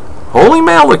Malakim. Holy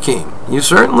Malakim. You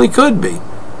certainly could be.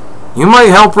 You might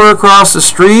help her across the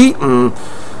street and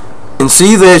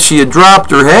see that she had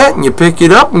dropped her hat, and you pick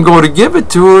it up and go to give it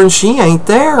to her, and she ain't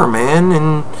there, man.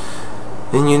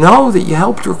 And you know that you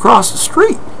helped her across the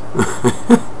street.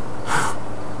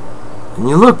 And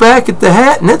you look back at the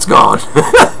hat and it's gone.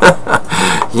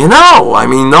 You know, I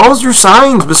mean, those are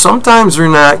signs, but sometimes they're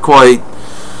not quite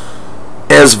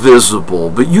as visible.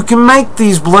 But you can make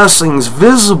these blessings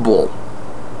visible.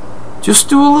 Just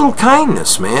do a little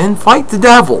kindness, man. Fight the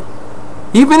devil.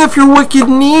 Even if you're wicked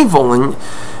and evil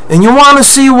and you want to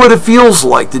see what it feels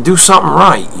like to do something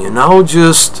right, you know,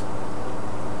 just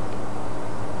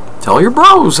tell your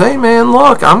bros, hey man,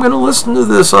 look, I'm going to listen to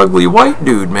this ugly white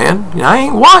dude, man. I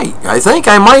ain't white. I think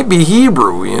I might be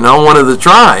Hebrew, you know, one of the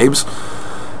tribes,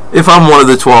 if I'm one of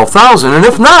the 12,000. And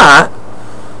if not,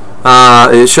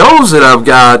 it shows that I've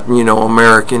got, you know,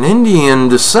 American Indian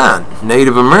descent,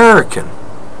 Native American.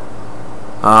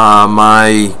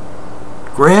 My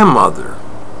grandmother,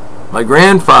 my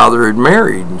grandfather had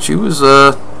married, and she was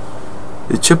a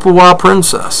Chippewa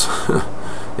princess.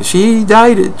 She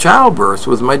died at childbirth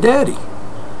with my daddy.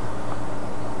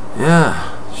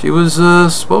 Yeah, she was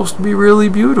supposed to be really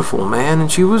beautiful, man,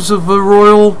 and she was of a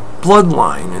royal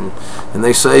bloodline, and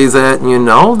they say that, you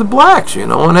know, the blacks, you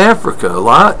know, in Africa, a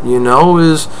lot, you know,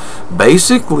 is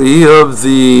basically of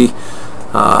the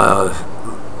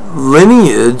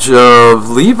lineage of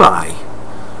Levi.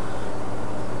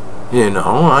 You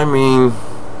know, I mean,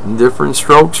 different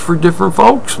strokes for different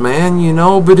folks, man, you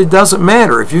know, but it doesn't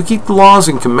matter. If you keep the laws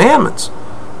and commandments,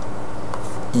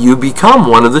 you become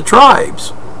one of the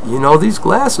tribes. You know, these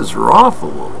glasses are off a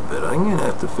little bit. I'm going to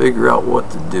have to figure out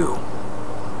what to do.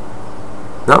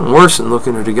 Nothing worse than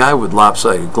looking at a guy with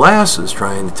lopsided glasses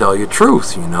trying to tell you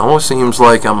truth, you know. It seems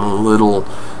like I'm a little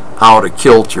out of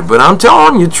kilter, but I'm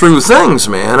telling you true things,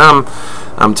 man.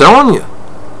 I'm telling you.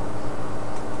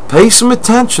 Pay some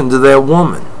attention to that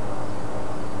woman.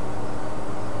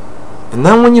 And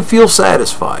then when you feel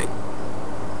satisfied,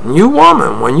 you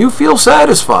woman, when you feel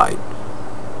satisfied,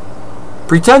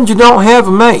 pretend you don't have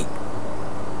a mate.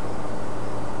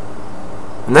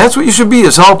 And that's what you should be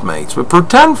as helpmates. But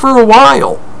pretend for a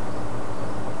while.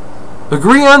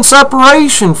 Agree on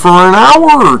separation for an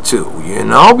hour or two, you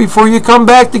know, before you come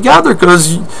back together,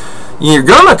 because you're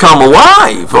going to come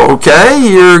alive, okay?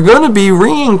 You're going to be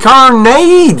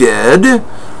reincarnated.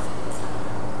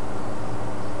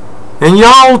 And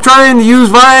y'all trying to use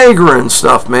Viagra and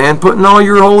stuff, man, putting all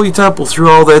your holy temple through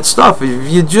all that stuff.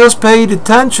 If you just paid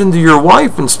attention to your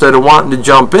wife instead of wanting to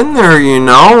jump in there, you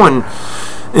know,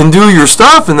 and do your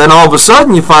stuff, and then all of a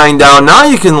sudden you find out now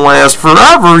you can last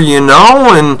forever, you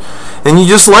know, and you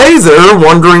just lay there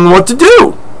wondering what to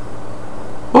do.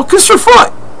 Well, kiss your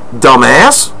foot,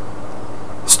 dumbass.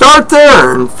 Start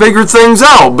there and figure things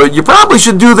out, but you probably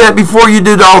should do that before you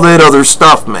did all that other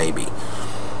stuff, maybe.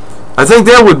 I think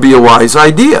that would be a wise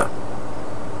idea.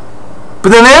 But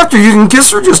then after, you can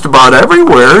kiss her just about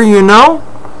everywhere, you know.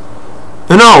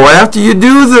 You know, after you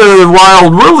do the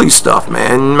Wild Willie stuff,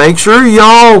 man, make sure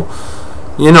y'all,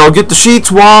 you know, get the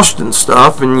sheets washed and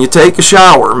stuff, and you take a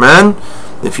shower, man.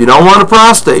 If you don't want a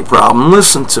prostate problem,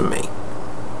 listen to me.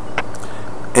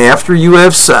 After you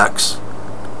have sex,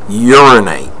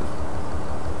 urinate.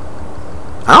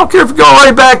 I don't care if you go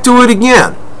right back to it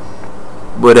again.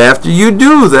 But after you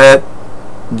do that,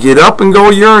 get up and go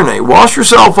urinate. Wash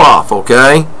yourself off,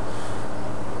 okay?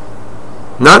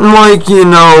 Nothing like, you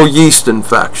know, yeast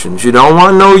infections. You don't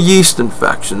want no yeast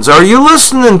infections. Are you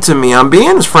listening to me? I'm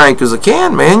being as frank as I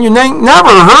can, man. You ain't never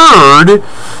heard.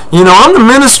 You know, I'm the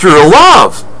minister of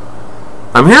love.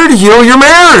 I'm here to heal your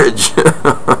marriage.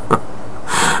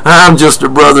 I'm just a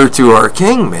brother to our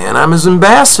king, man. I'm his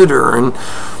ambassador. And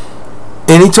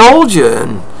he told you,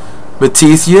 and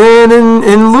Matithya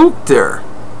and Luke there.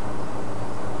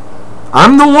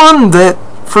 I'm the one that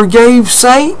forgave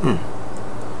Satan.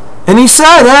 And he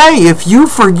said, hey, if you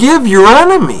forgive your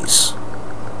enemies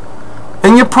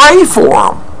and you pray for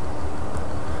them,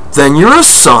 then you're a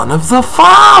son of the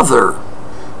Father.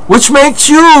 Which makes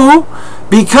you,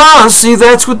 because, see,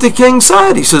 that's what the king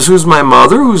said. He says, who's my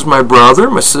mother, who's my brother,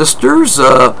 my sisters?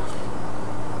 Not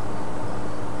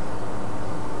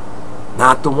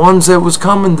the ones that was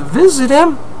coming to visit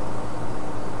him.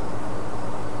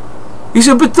 He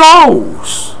said, but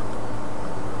those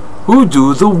who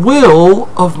do the will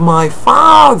of my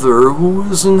Father who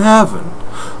is in heaven,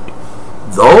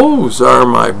 those are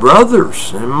my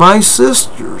brothers and my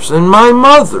sisters and my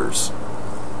mothers.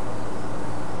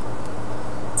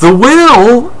 The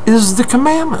will is the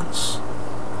commandments.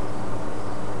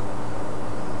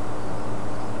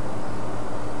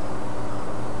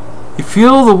 You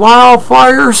feel the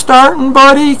wildfire starting,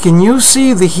 buddy? Can you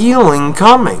see the healing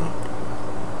coming?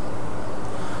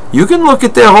 You can look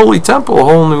at that holy temple a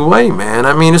whole new way, man.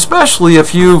 I mean, especially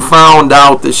if you found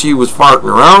out that she was farting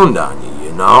around on you,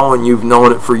 you know, and you've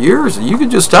known it for years. You could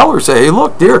just tell her, say, hey,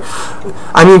 look, dear.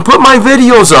 I mean, put my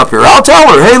videos up here. I'll tell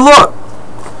her, hey, look,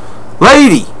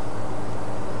 lady,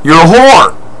 you're a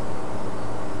whore.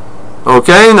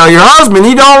 Okay? Now, your husband,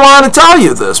 he don't want to tell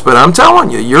you this, but I'm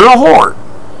telling you, you're a whore.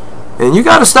 And you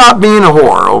got to stop being a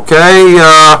whore, okay?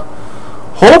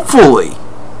 Hopefully,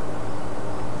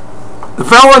 the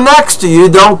fella next to you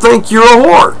don't think you're a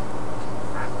whore.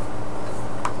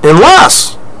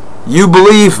 Unless you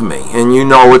believe me and you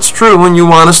know it's true and you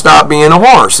want to stop being a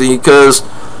whore. See, because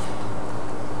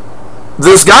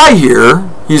this guy here,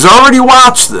 he's already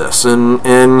watched this, and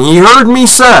he heard me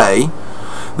say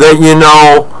that, you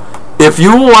know, if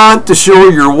you want to show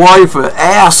your wife an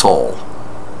asshole,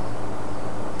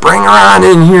 bring her on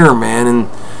in here, man,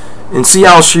 and see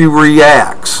how she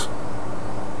reacts.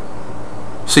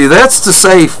 See, that's the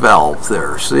safe valve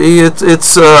there. See, it's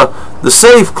the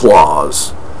safe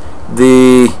clause,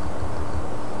 the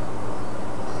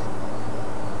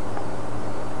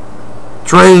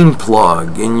drain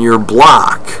plug in your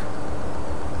block.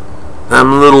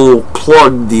 Them little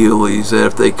plug dealies that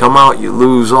if they come out, you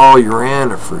lose all your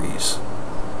antifreeze.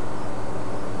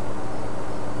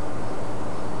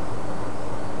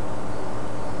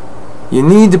 You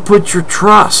need to put your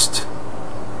trust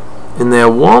in that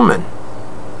woman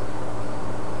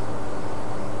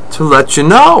to let you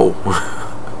know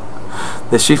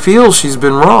that she feels she's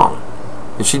been wrong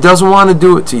and she doesn't want to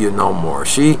do it to you no more.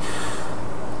 She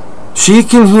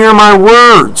can hear my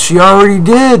words. She already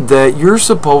did that. You're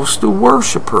supposed to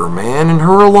worship her, man, and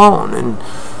her alone.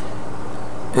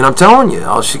 And I'm telling you,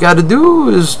 all she got to do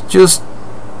is just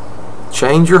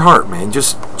change your heart, man.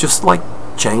 Just like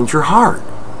change your heart.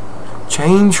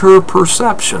 Change her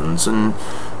perceptions and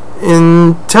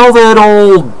tell that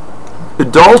old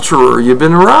adulterer you've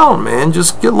been around, man,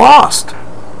 just get lost.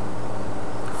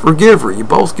 Forgive her. You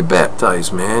both get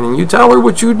baptized, man, and you tell her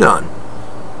what you've done.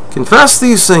 Confess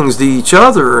these things to each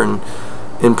other and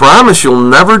promise you'll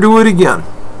never do it again.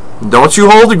 Don't you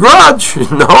hold a grudge.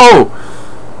 No.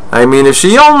 I mean, if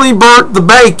she only burnt the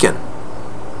bacon,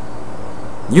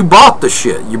 you bought the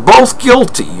shit. You're both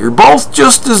guilty. You're both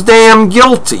just as damn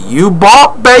guilty. You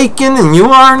bought bacon and you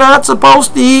are not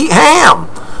supposed to eat ham,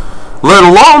 let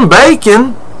alone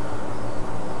bacon.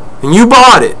 And you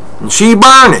bought it and she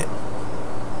burned it.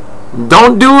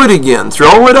 Don't do it again.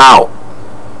 Throw it out.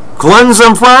 Cleanse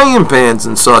them frying pans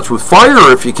and such with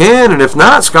fire if you can, and if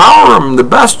not, scour them the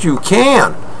best you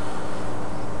can.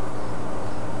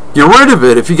 Get rid of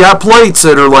it. If you got plates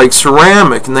that are like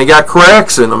ceramic and they got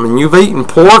cracks in them and you've eaten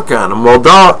pork on them, well,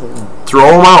 don't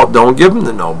throw them out. Don't give them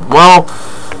to nobody. Well,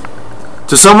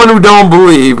 to someone who don't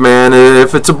believe, man,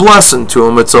 if it's a blessing to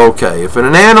them, it's okay. If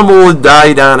an animal had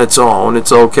died on its own,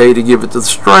 it's okay to give it to the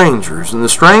strangers. And the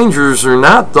strangers are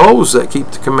not those that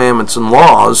keep the commandments and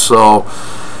laws, so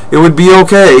it would be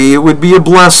okay. It would be a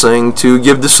blessing to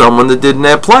give to someone that didn't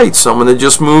have plates, someone that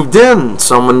just moved in,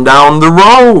 someone down the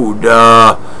road,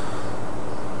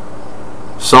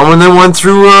 someone that went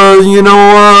through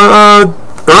a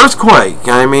earthquake.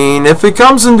 I mean, if it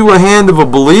comes into a hand of a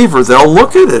believer, they'll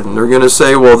look at it and they're going to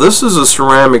say, well, this is a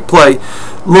ceramic plate.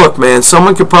 Look, man,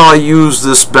 someone could probably use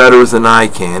this better than I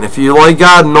can. If you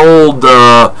got an old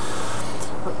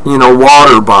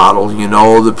water bottle,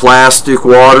 the plastic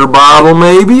water bottle,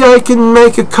 maybe I can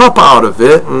make a cup out of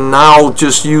it and I'll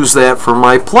just use that for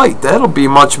my plate. That'll be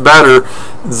much better.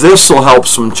 This will help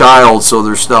some child so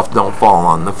their stuff don't fall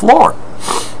on the floor.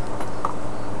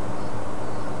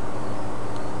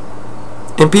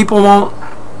 And people won't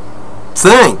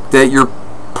think that you're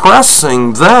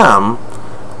pressing them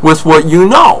with what you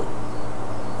know.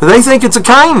 They think it's a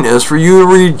kindness for you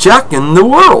rejecting the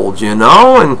world,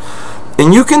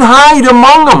 and you can hide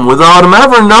among them without them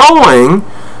ever knowing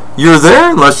you're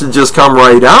there, unless you just come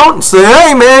right out and say,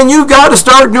 hey, man, you got to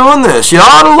start doing this. You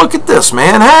ought to look at this,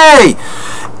 man. Hey,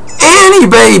 Annie,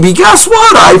 baby, guess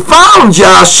what? I found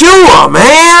Joshua,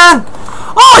 man.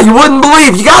 Oh, you wouldn't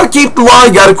believe. You got to keep the law.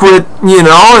 You got to quit,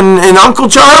 and Uncle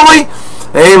Charlie,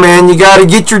 hey, man, you got to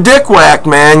get your dick whacked,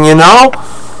 man,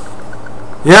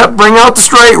 Yep, bring out the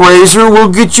straight razor.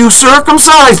 We'll get you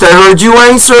circumcised. I heard you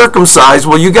ain't circumcised.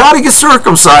 Well, you got to get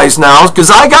circumcised now, because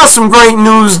I got some great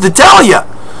news to tell you.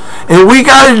 And we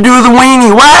got to do the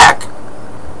weenie whack.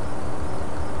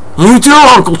 You too,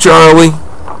 Uncle Charlie.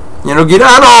 You know, get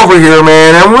on over here,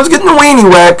 man. Everyone's getting the weenie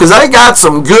whack, because I got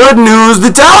some good news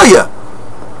to tell you.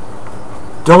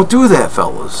 Don't do that,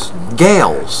 fellas.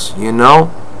 Gals, you know.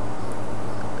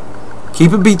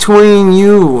 Keep it between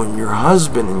you and your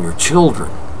husband and your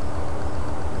children.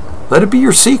 Let it be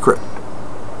your secret.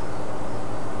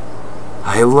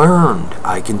 I learned.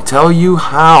 I can tell you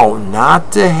how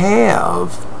not to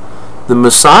have the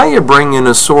Messiah bring in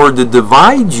a sword to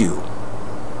divide you.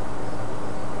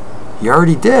 He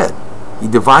already did. He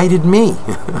divided me.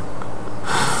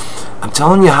 I'm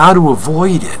telling you how to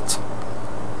avoid it.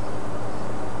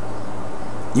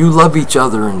 You love each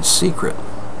other in secret.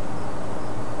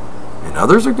 And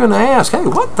others are going to ask, hey,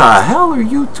 what the hell are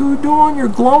you two doing? You're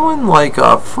glowing like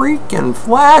a freaking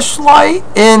flashlight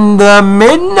in the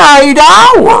midnight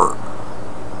hour.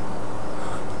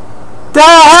 The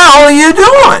hell are you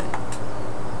doing?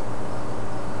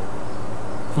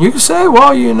 You can say,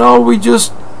 well, you know, we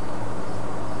just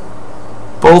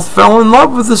both fell in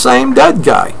love with the same dead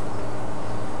guy.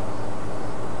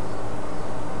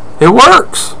 It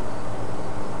works.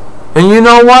 And you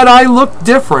know what? I look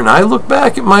different. I look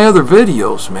back at my other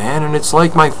videos, man, and it's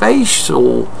like my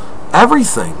facial,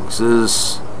 everything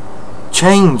is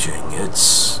changing.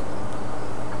 It's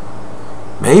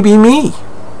maybe me.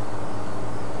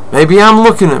 Maybe I'm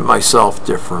looking at myself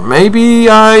different. Maybe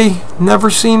I never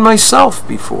seen myself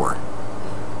before.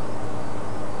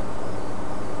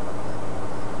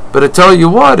 But I tell you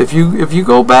what, if you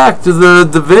go back to the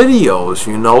videos,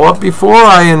 you know what, before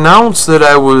I announced that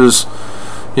I was,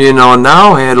 you know,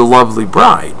 now had a lovely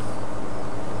bride.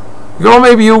 Go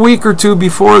maybe a week or two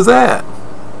before that.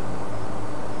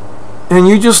 And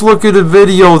you just look at a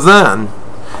video then,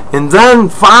 and then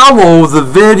follow the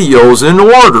videos in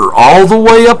order all the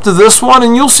way up to this one,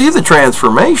 and you'll see the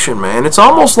transformation, man. It's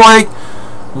almost like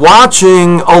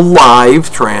watching a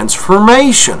live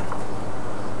transformation.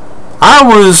 I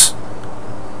was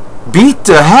beat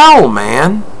to hell,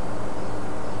 man.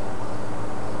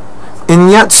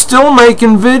 And yet still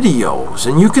making videos.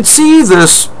 And you could see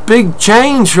this big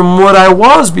change from what I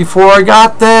was before I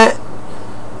got that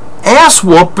ass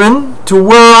whooping to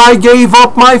where I gave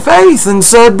up my faith and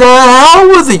said, the hell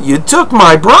with it. You took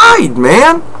my bride,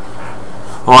 man.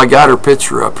 Oh, I got her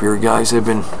picture up here, guys. I've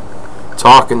been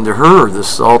talking to her.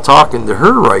 This is all talking to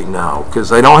her right now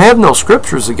because I don't have no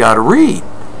scriptures I got to read.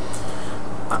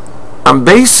 I'm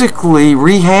basically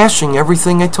rehashing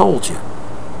everything I told you.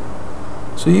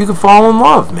 So you can fall in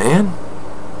love, man.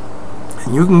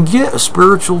 And you can get a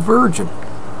spiritual virgin.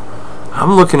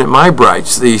 I'm looking at my bride.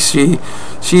 See,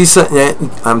 she said,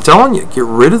 I'm telling you, get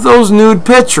rid of those nude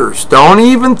pictures. Don't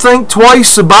even think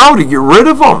twice about it. Get rid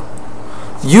of them.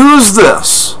 Use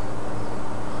this.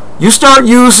 You start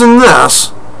using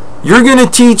this, you're going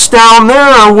to teach down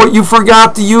there what you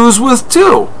forgot to use with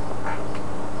too.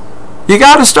 You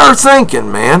got to start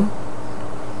thinking, man.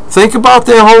 Think about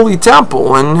that holy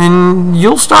temple, and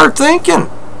you'll start thinking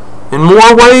in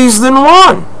more ways than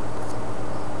one.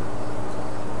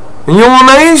 And you'll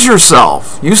amaze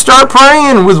yourself. You start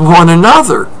praying with one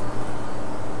another.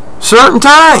 Certain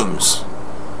times.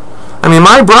 I mean,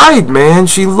 my bride, man,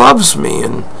 she loves me,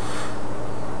 and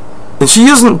she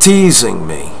isn't teasing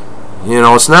me. You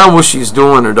know, it's not what she's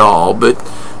doing at all, but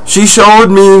she showed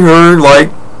me her,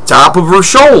 like, top of her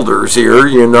shoulders here,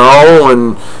 you know,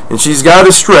 and she's got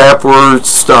a strap or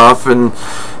stuff, and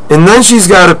then she's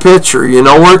got a picture, you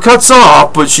know, where it cuts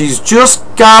off, but she's just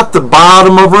got the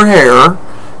bottom of her hair,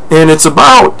 and it's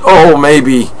about, oh,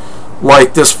 maybe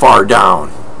like this far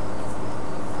down.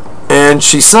 And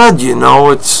she said, you know,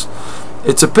 it's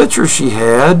a picture she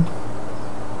had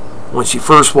when she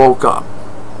first woke up.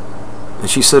 And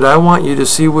she said, I want you to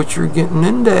see what you're getting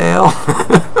into, Al.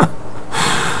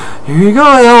 Here you go,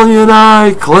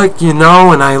 Al-Yahnai. Click, you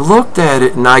know, and I looked at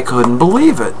it and I couldn't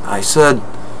believe it. I said,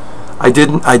 I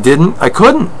couldn't.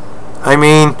 I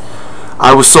mean,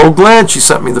 I was so glad she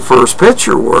sent me the first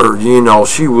picture where, you know,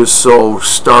 she was so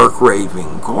stark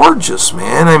raving gorgeous,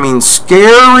 man. I mean,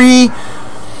 scary,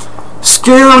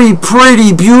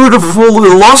 pretty, beautiful,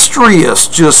 illustrious,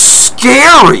 just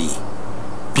scary,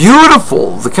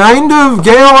 beautiful. The kind of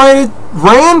gal I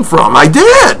ran from. I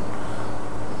did.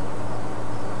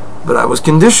 But I was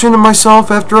conditioning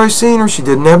myself after I seen her. She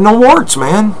didn't have no warts,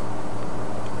 man.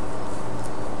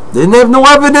 Didn't have no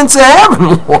evidence of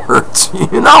having warts,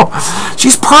 you know.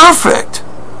 She's perfect.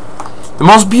 The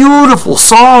most beautiful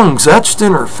songs etched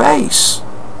in her face.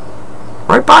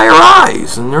 right by her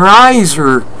eyes, and her eyes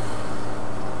are,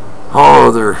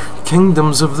 oh, they're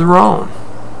kingdoms of their own.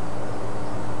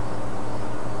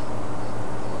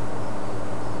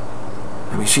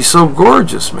 I mean, she's so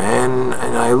gorgeous, man,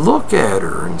 and I look at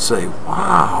her and say,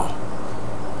 wow,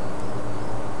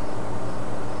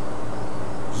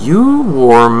 you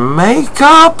wore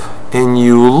makeup and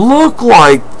you look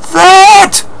like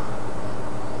that?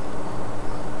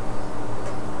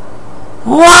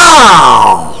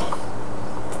 Wow!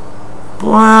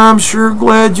 Boy, I'm sure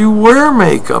glad you wear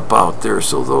makeup out there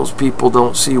so those people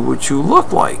don't see what you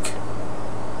look like.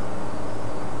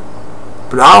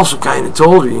 But I also kind of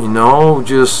told her, you know,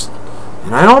 just,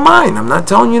 and I don't mind, I'm not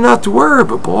telling you not to wear it,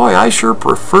 but boy, I sure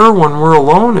prefer when we're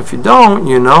alone. If you don't,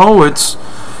 you know, it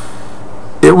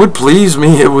would please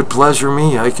me, it would pleasure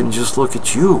me. I can just look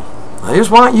at you. I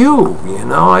just want you, you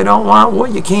know. I don't want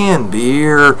what you can be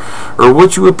or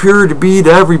what you appear to be to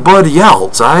everybody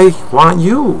else. I want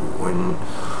you,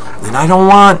 and I don't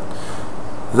want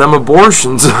them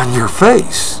abortions on your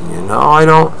face, you know. I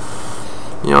don't,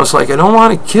 you know, it's like I don't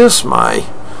want to kiss my,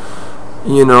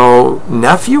 you know,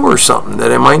 nephew or something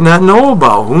that I might not know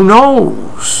about. Who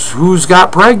knows who's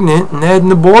got pregnant and had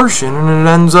an abortion and it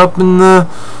ends up in the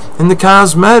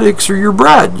cosmetics or your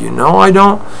bread, you know. I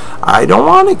don't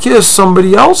want to kiss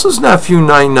somebody else's nephew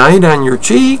night on your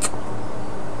cheek.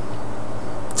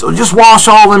 So just wash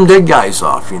all them dead guys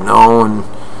off, you know, and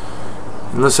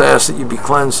let's ask that you be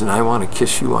cleansed, and I want to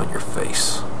kiss you on your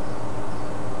face.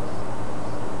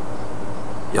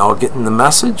 Y'all getting the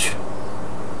message?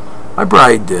 My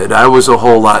bride did. I was a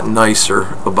whole lot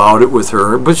nicer about it with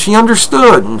her, but she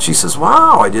understood, and she says,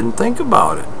 wow, I didn't think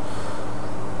about it.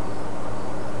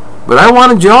 But I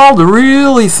wanted y'all to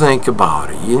really think about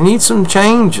it. You need some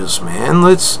changes, man.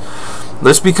 Let's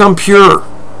become pure.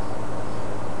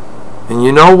 And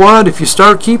you know what? If you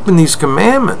start keeping these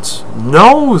commandments,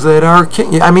 know that our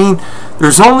King, I mean,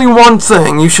 there's only one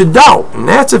thing you should doubt, and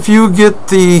that's if you get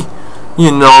the,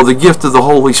 you know, the gift of the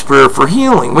Holy Spirit for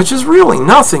healing, which is really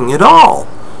nothing at all.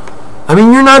 I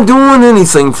mean, you're not doing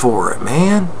anything for it,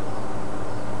 man.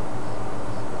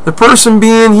 The person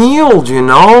being healed, you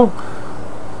know,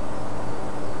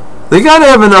 they got to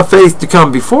have enough faith to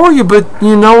come before you, but,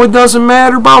 you know, it doesn't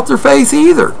matter about their faith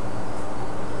either.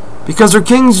 Because their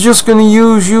King's just going to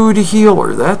use you to heal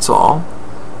her, that's all.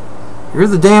 You're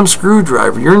the damn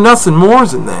screwdriver. You're nothing more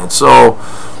than that. So,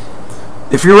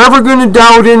 if you're ever going to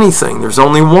doubt anything, there's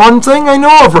only one thing I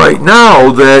know of right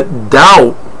now that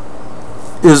doubt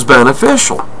is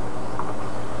beneficial.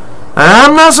 And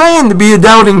I'm not saying to be a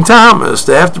doubting Thomas,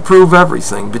 to have to prove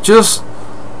everything, but just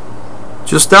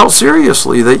doubt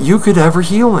seriously that you could ever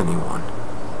heal anyone.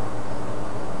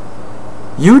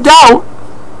 You doubt,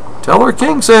 tell our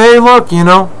King, say, hey, look, you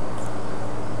know,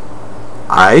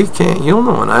 I can't heal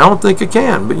no one. I don't think I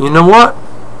can, but you know what?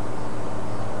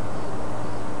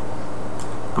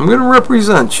 I'm going to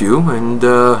represent you, and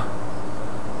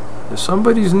if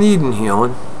somebody's needing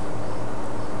healing,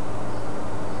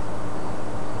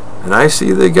 and I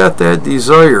see they got that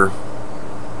desire,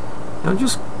 you know,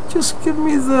 just give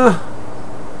me the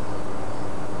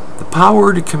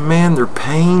power to command their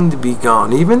pain to be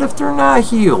gone, even if they're not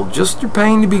healed, just their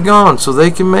pain to be gone, so they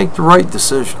can make the right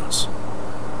decisions,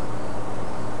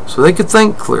 so they could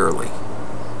think clearly,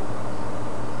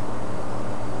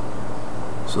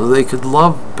 so they could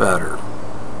love better.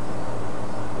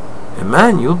 And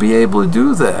man, you'll be able to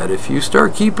do that if you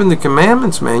start keeping the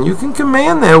commandments, man. You can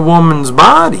command that woman's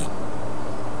body.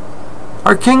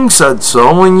 Our King said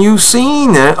so, and you've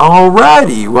seen it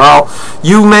already. Well,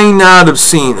 you may not have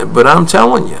seen it, but I'm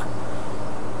telling you,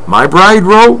 my bride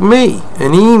wrote me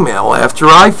an email after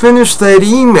I finished that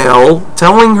email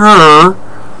telling her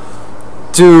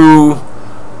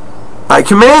I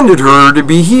commanded her to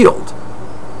be healed.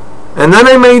 And then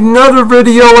I made another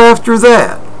video after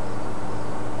that.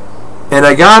 And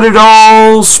I got it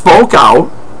all spoke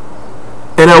out,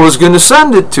 and I was going to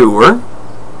send it to her.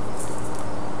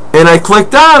 And I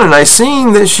clicked on and I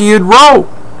seen that she had wrote.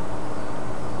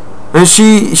 And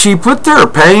she put there,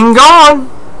 pain gone.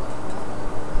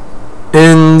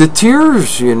 And the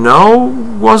tears, you know,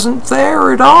 wasn't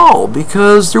there at all,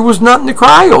 because there was nothing to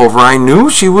cry over. I knew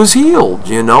she was healed,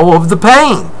 you know, of the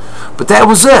pain. But that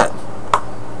was it.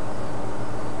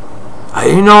 I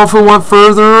didn't know if it went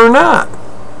further or not.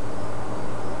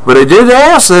 But I did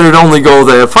ask that it only go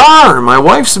that far. And my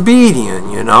wife's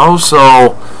obedient, you know,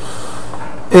 so...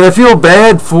 And I feel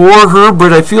bad for her,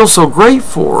 but I feel so great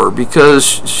for her, because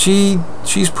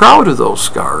she's proud of those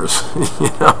scars, you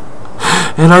know.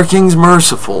 And our King's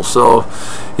merciful, so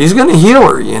he's going to heal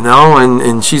her, you know,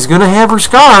 and she's going to have her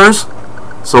scars,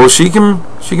 So she can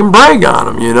brag on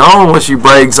them, you know. And when she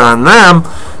brags on them,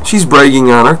 she's bragging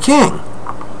on our king.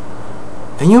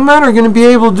 And you men are going to be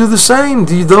able to do the same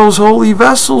to those holy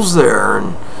vessels there.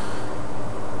 And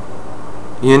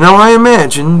you know, I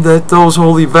imagine that those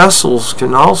holy vessels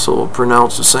can also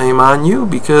pronounce the same on you,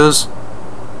 because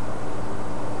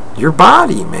your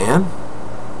body, man,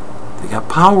 they got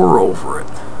power over it.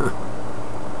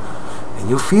 And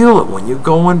you'll feel it when you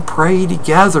go and pray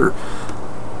together,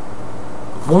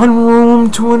 one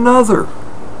room to another.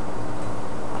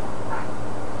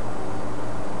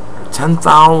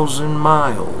 10,000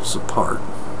 miles apart.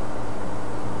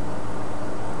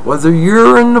 Whether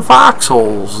you're in the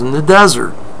foxholes in the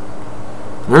desert,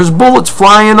 and there's bullets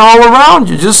flying all around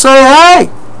you, just say,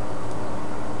 hey,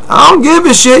 I don't give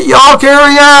a shit, y'all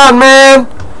carry on, man.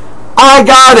 I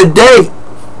got a date.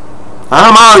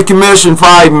 I'm out of commission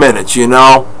 5 minutes, you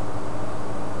know.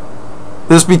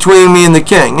 This between me and the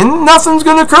king. And nothing's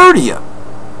going to occur to you.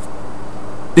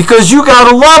 Because you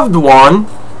got a loved one,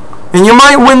 and you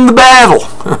might win the battle.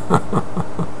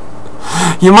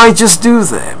 You might just do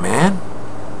that, man.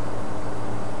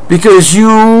 Because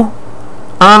you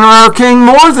honor our king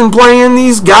more than playing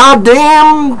these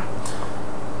goddamn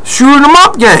shoot 'em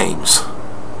up games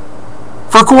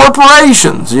for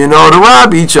corporations, you know, to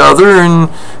rob each other and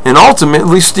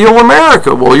ultimately steal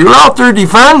America. Well, you're out there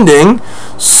defending,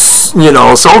 you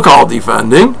know, so-called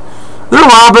defending. They're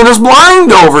robbing us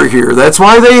blind over here. That's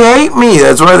why they hate me.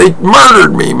 That's why they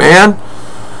murdered me, man.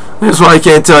 That's why I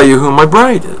can't tell you who my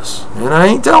bride is. And I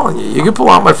ain't telling you. You can pull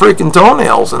out my freaking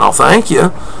toenails and I'll thank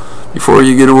you before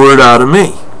you get a word out of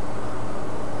me.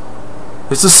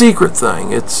 It's a secret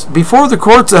thing. It's before the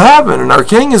courts of heaven, and our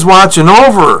king is watching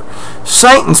over her.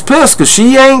 Satan's pissed because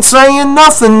she ain't saying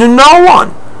nothing to no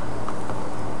one.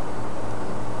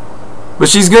 But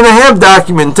she's going to have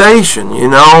documentation, you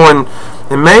know,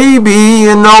 and maybe,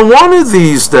 you know, one of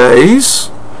these days,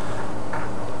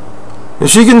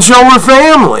 she can show her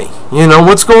family, you know,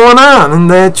 what's going on,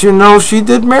 and that, you know, she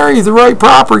did marry the right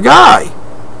proper guy.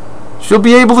 She'll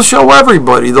be able to show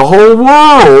everybody. The whole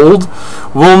world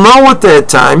will know at that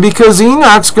time, because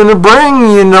Enoch's going to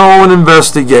bring, you know, an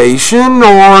investigation,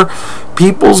 or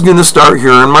people's going to start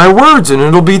hearing my words, and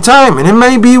it'll be time. And it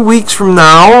may be weeks from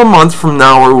now, a month from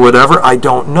now, or whatever. I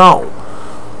don't know.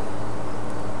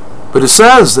 But it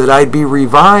says that I'd be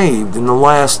revived in the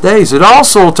last days. It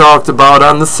also talked about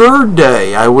on the third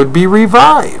day I would be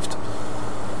revived.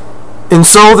 And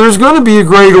so there's going to be a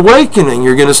great awakening.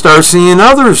 You're going to start seeing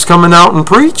others coming out and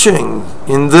preaching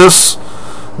in this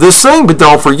thing. But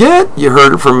don't forget, you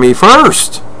heard it from me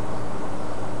first.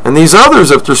 And these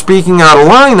others, if they're speaking out of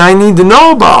line, I need to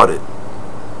know about it.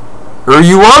 Or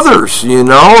you others, you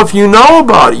know, if you know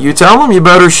about it, you tell them you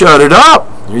better shut it up,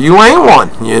 or you ain't one,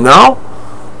 you know.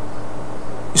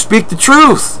 You speak the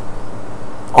truth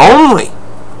only.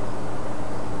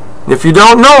 If you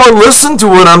don't know it, listen to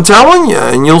what I'm telling you,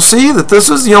 and you'll see that this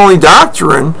is the only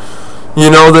doctrine, you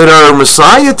know, that our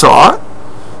Messiah taught.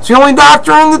 It's the only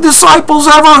doctrine the disciples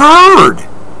ever heard.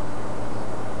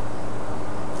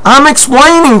 I'm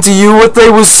explaining to you what they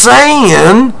was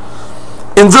saying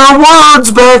in their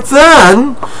words back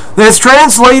then that's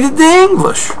translated to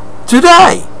English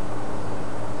today.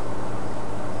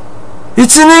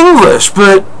 It's in English,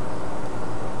 but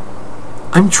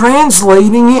I'm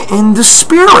translating it into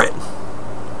spirit.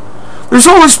 There's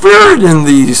Holy Spirit in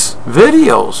these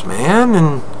videos, man,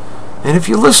 and if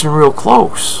you listen real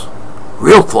close,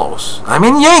 I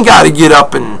mean, you ain't got to get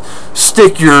up and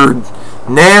stick your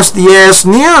nasty ass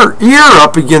ear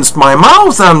up against my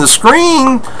mouth on the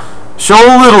screen. Show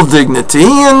a little dignity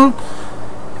and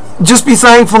just be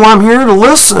thankful I'm here to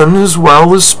listen as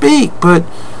well as speak. But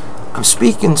I'm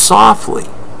speaking softly.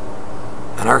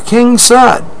 And our King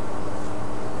said,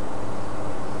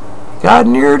 got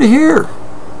an ear to hear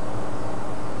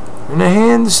and a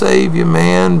hand to save you,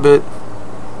 man, but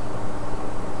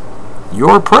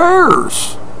your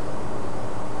prayers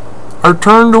are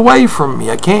turned away from me.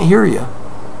 I can't hear you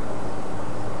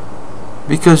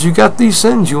because you got these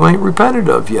sins you ain't repented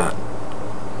of yet.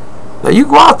 Now you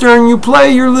go out there and you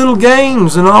play your little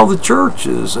games in all the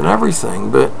churches and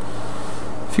everything, but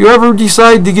if you ever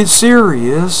decide to get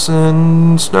serious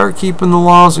and start keeping the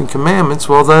laws and commandments,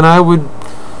 well, then I would.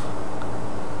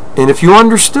 And if you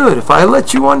understood, if I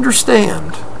let you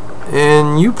understand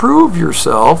and you prove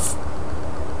yourself,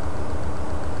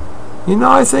 you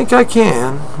know, I think I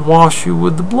can wash you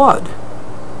with the blood.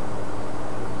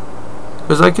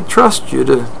 Because I could trust you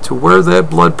to wear that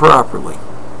blood properly.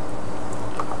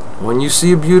 When you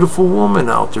see a beautiful woman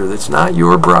out there that's not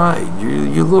your bride,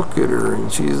 you look at her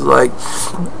and she's like,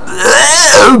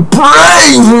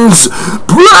 brains,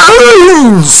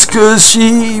 because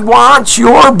she wants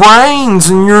your brains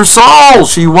and your soul.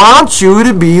 She wants you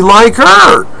to be like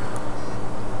her.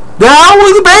 Down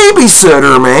with the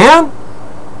babysitter, man.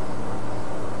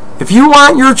 If you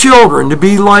want your children to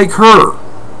be like her,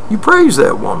 you praise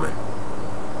that woman.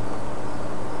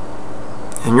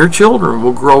 And your children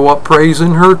will grow up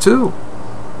praising her too.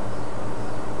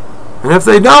 And if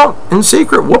they don't, in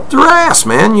secret, whoop their ass,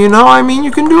 man. You know, I mean, you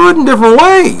can do it in different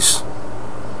ways.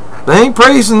 They ain't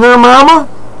praising their mama.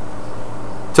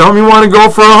 Tell them you want to go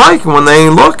for a hike, and when they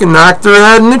ain't looking, knock their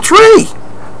head in the tree.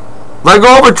 Let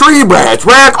go of a tree branch.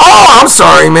 Whack. Oh, I'm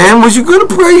sorry, man. Was you going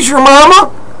to praise your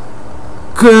mama?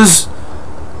 Because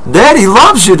Daddy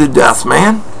loves you to death,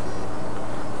 man.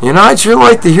 You know, I'd sure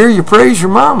like to hear you praise your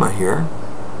mama here.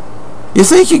 You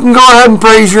think you can go ahead and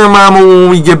praise your mama when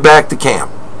we get back to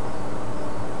camp?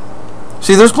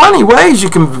 See, there's plenty of ways you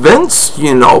convince,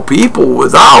 you know, people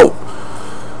without,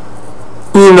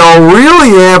 you know, really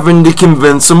having to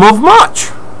convince them of much.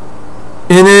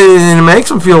 And it makes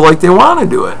them feel like they want to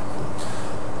do it.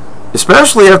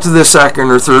 Especially after the second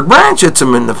or third branch hits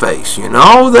them in the face, you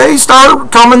know. They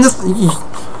start coming to,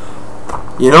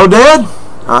 you know, Dad,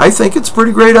 I think it's a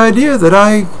pretty great idea that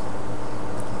I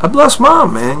bless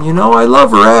Mom, man. You know, I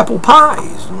love her apple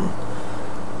pies.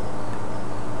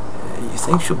 You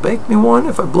think she'll bake me one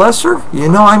if I bless her? You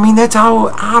know, I mean, that's how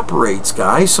it operates,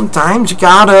 guys. Sometimes you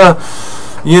gotta,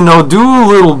 you know, do a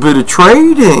little bit of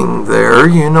trading there,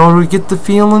 you know, to get the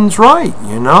feelings right,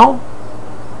 you know.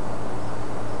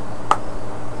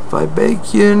 If I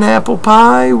bake you an apple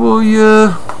pie, will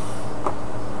you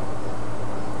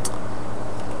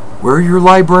wear your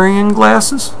librarian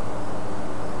glasses?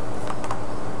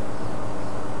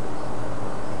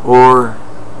 Or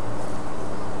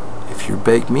if you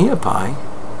bake me a pie,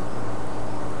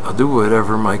 I'll do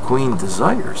whatever my queen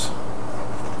desires.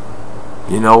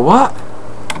 You know what?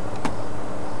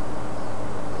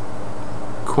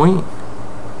 Queen,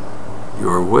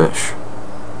 your wish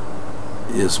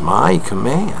is my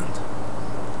command.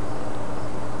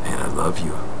 And I love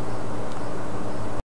you.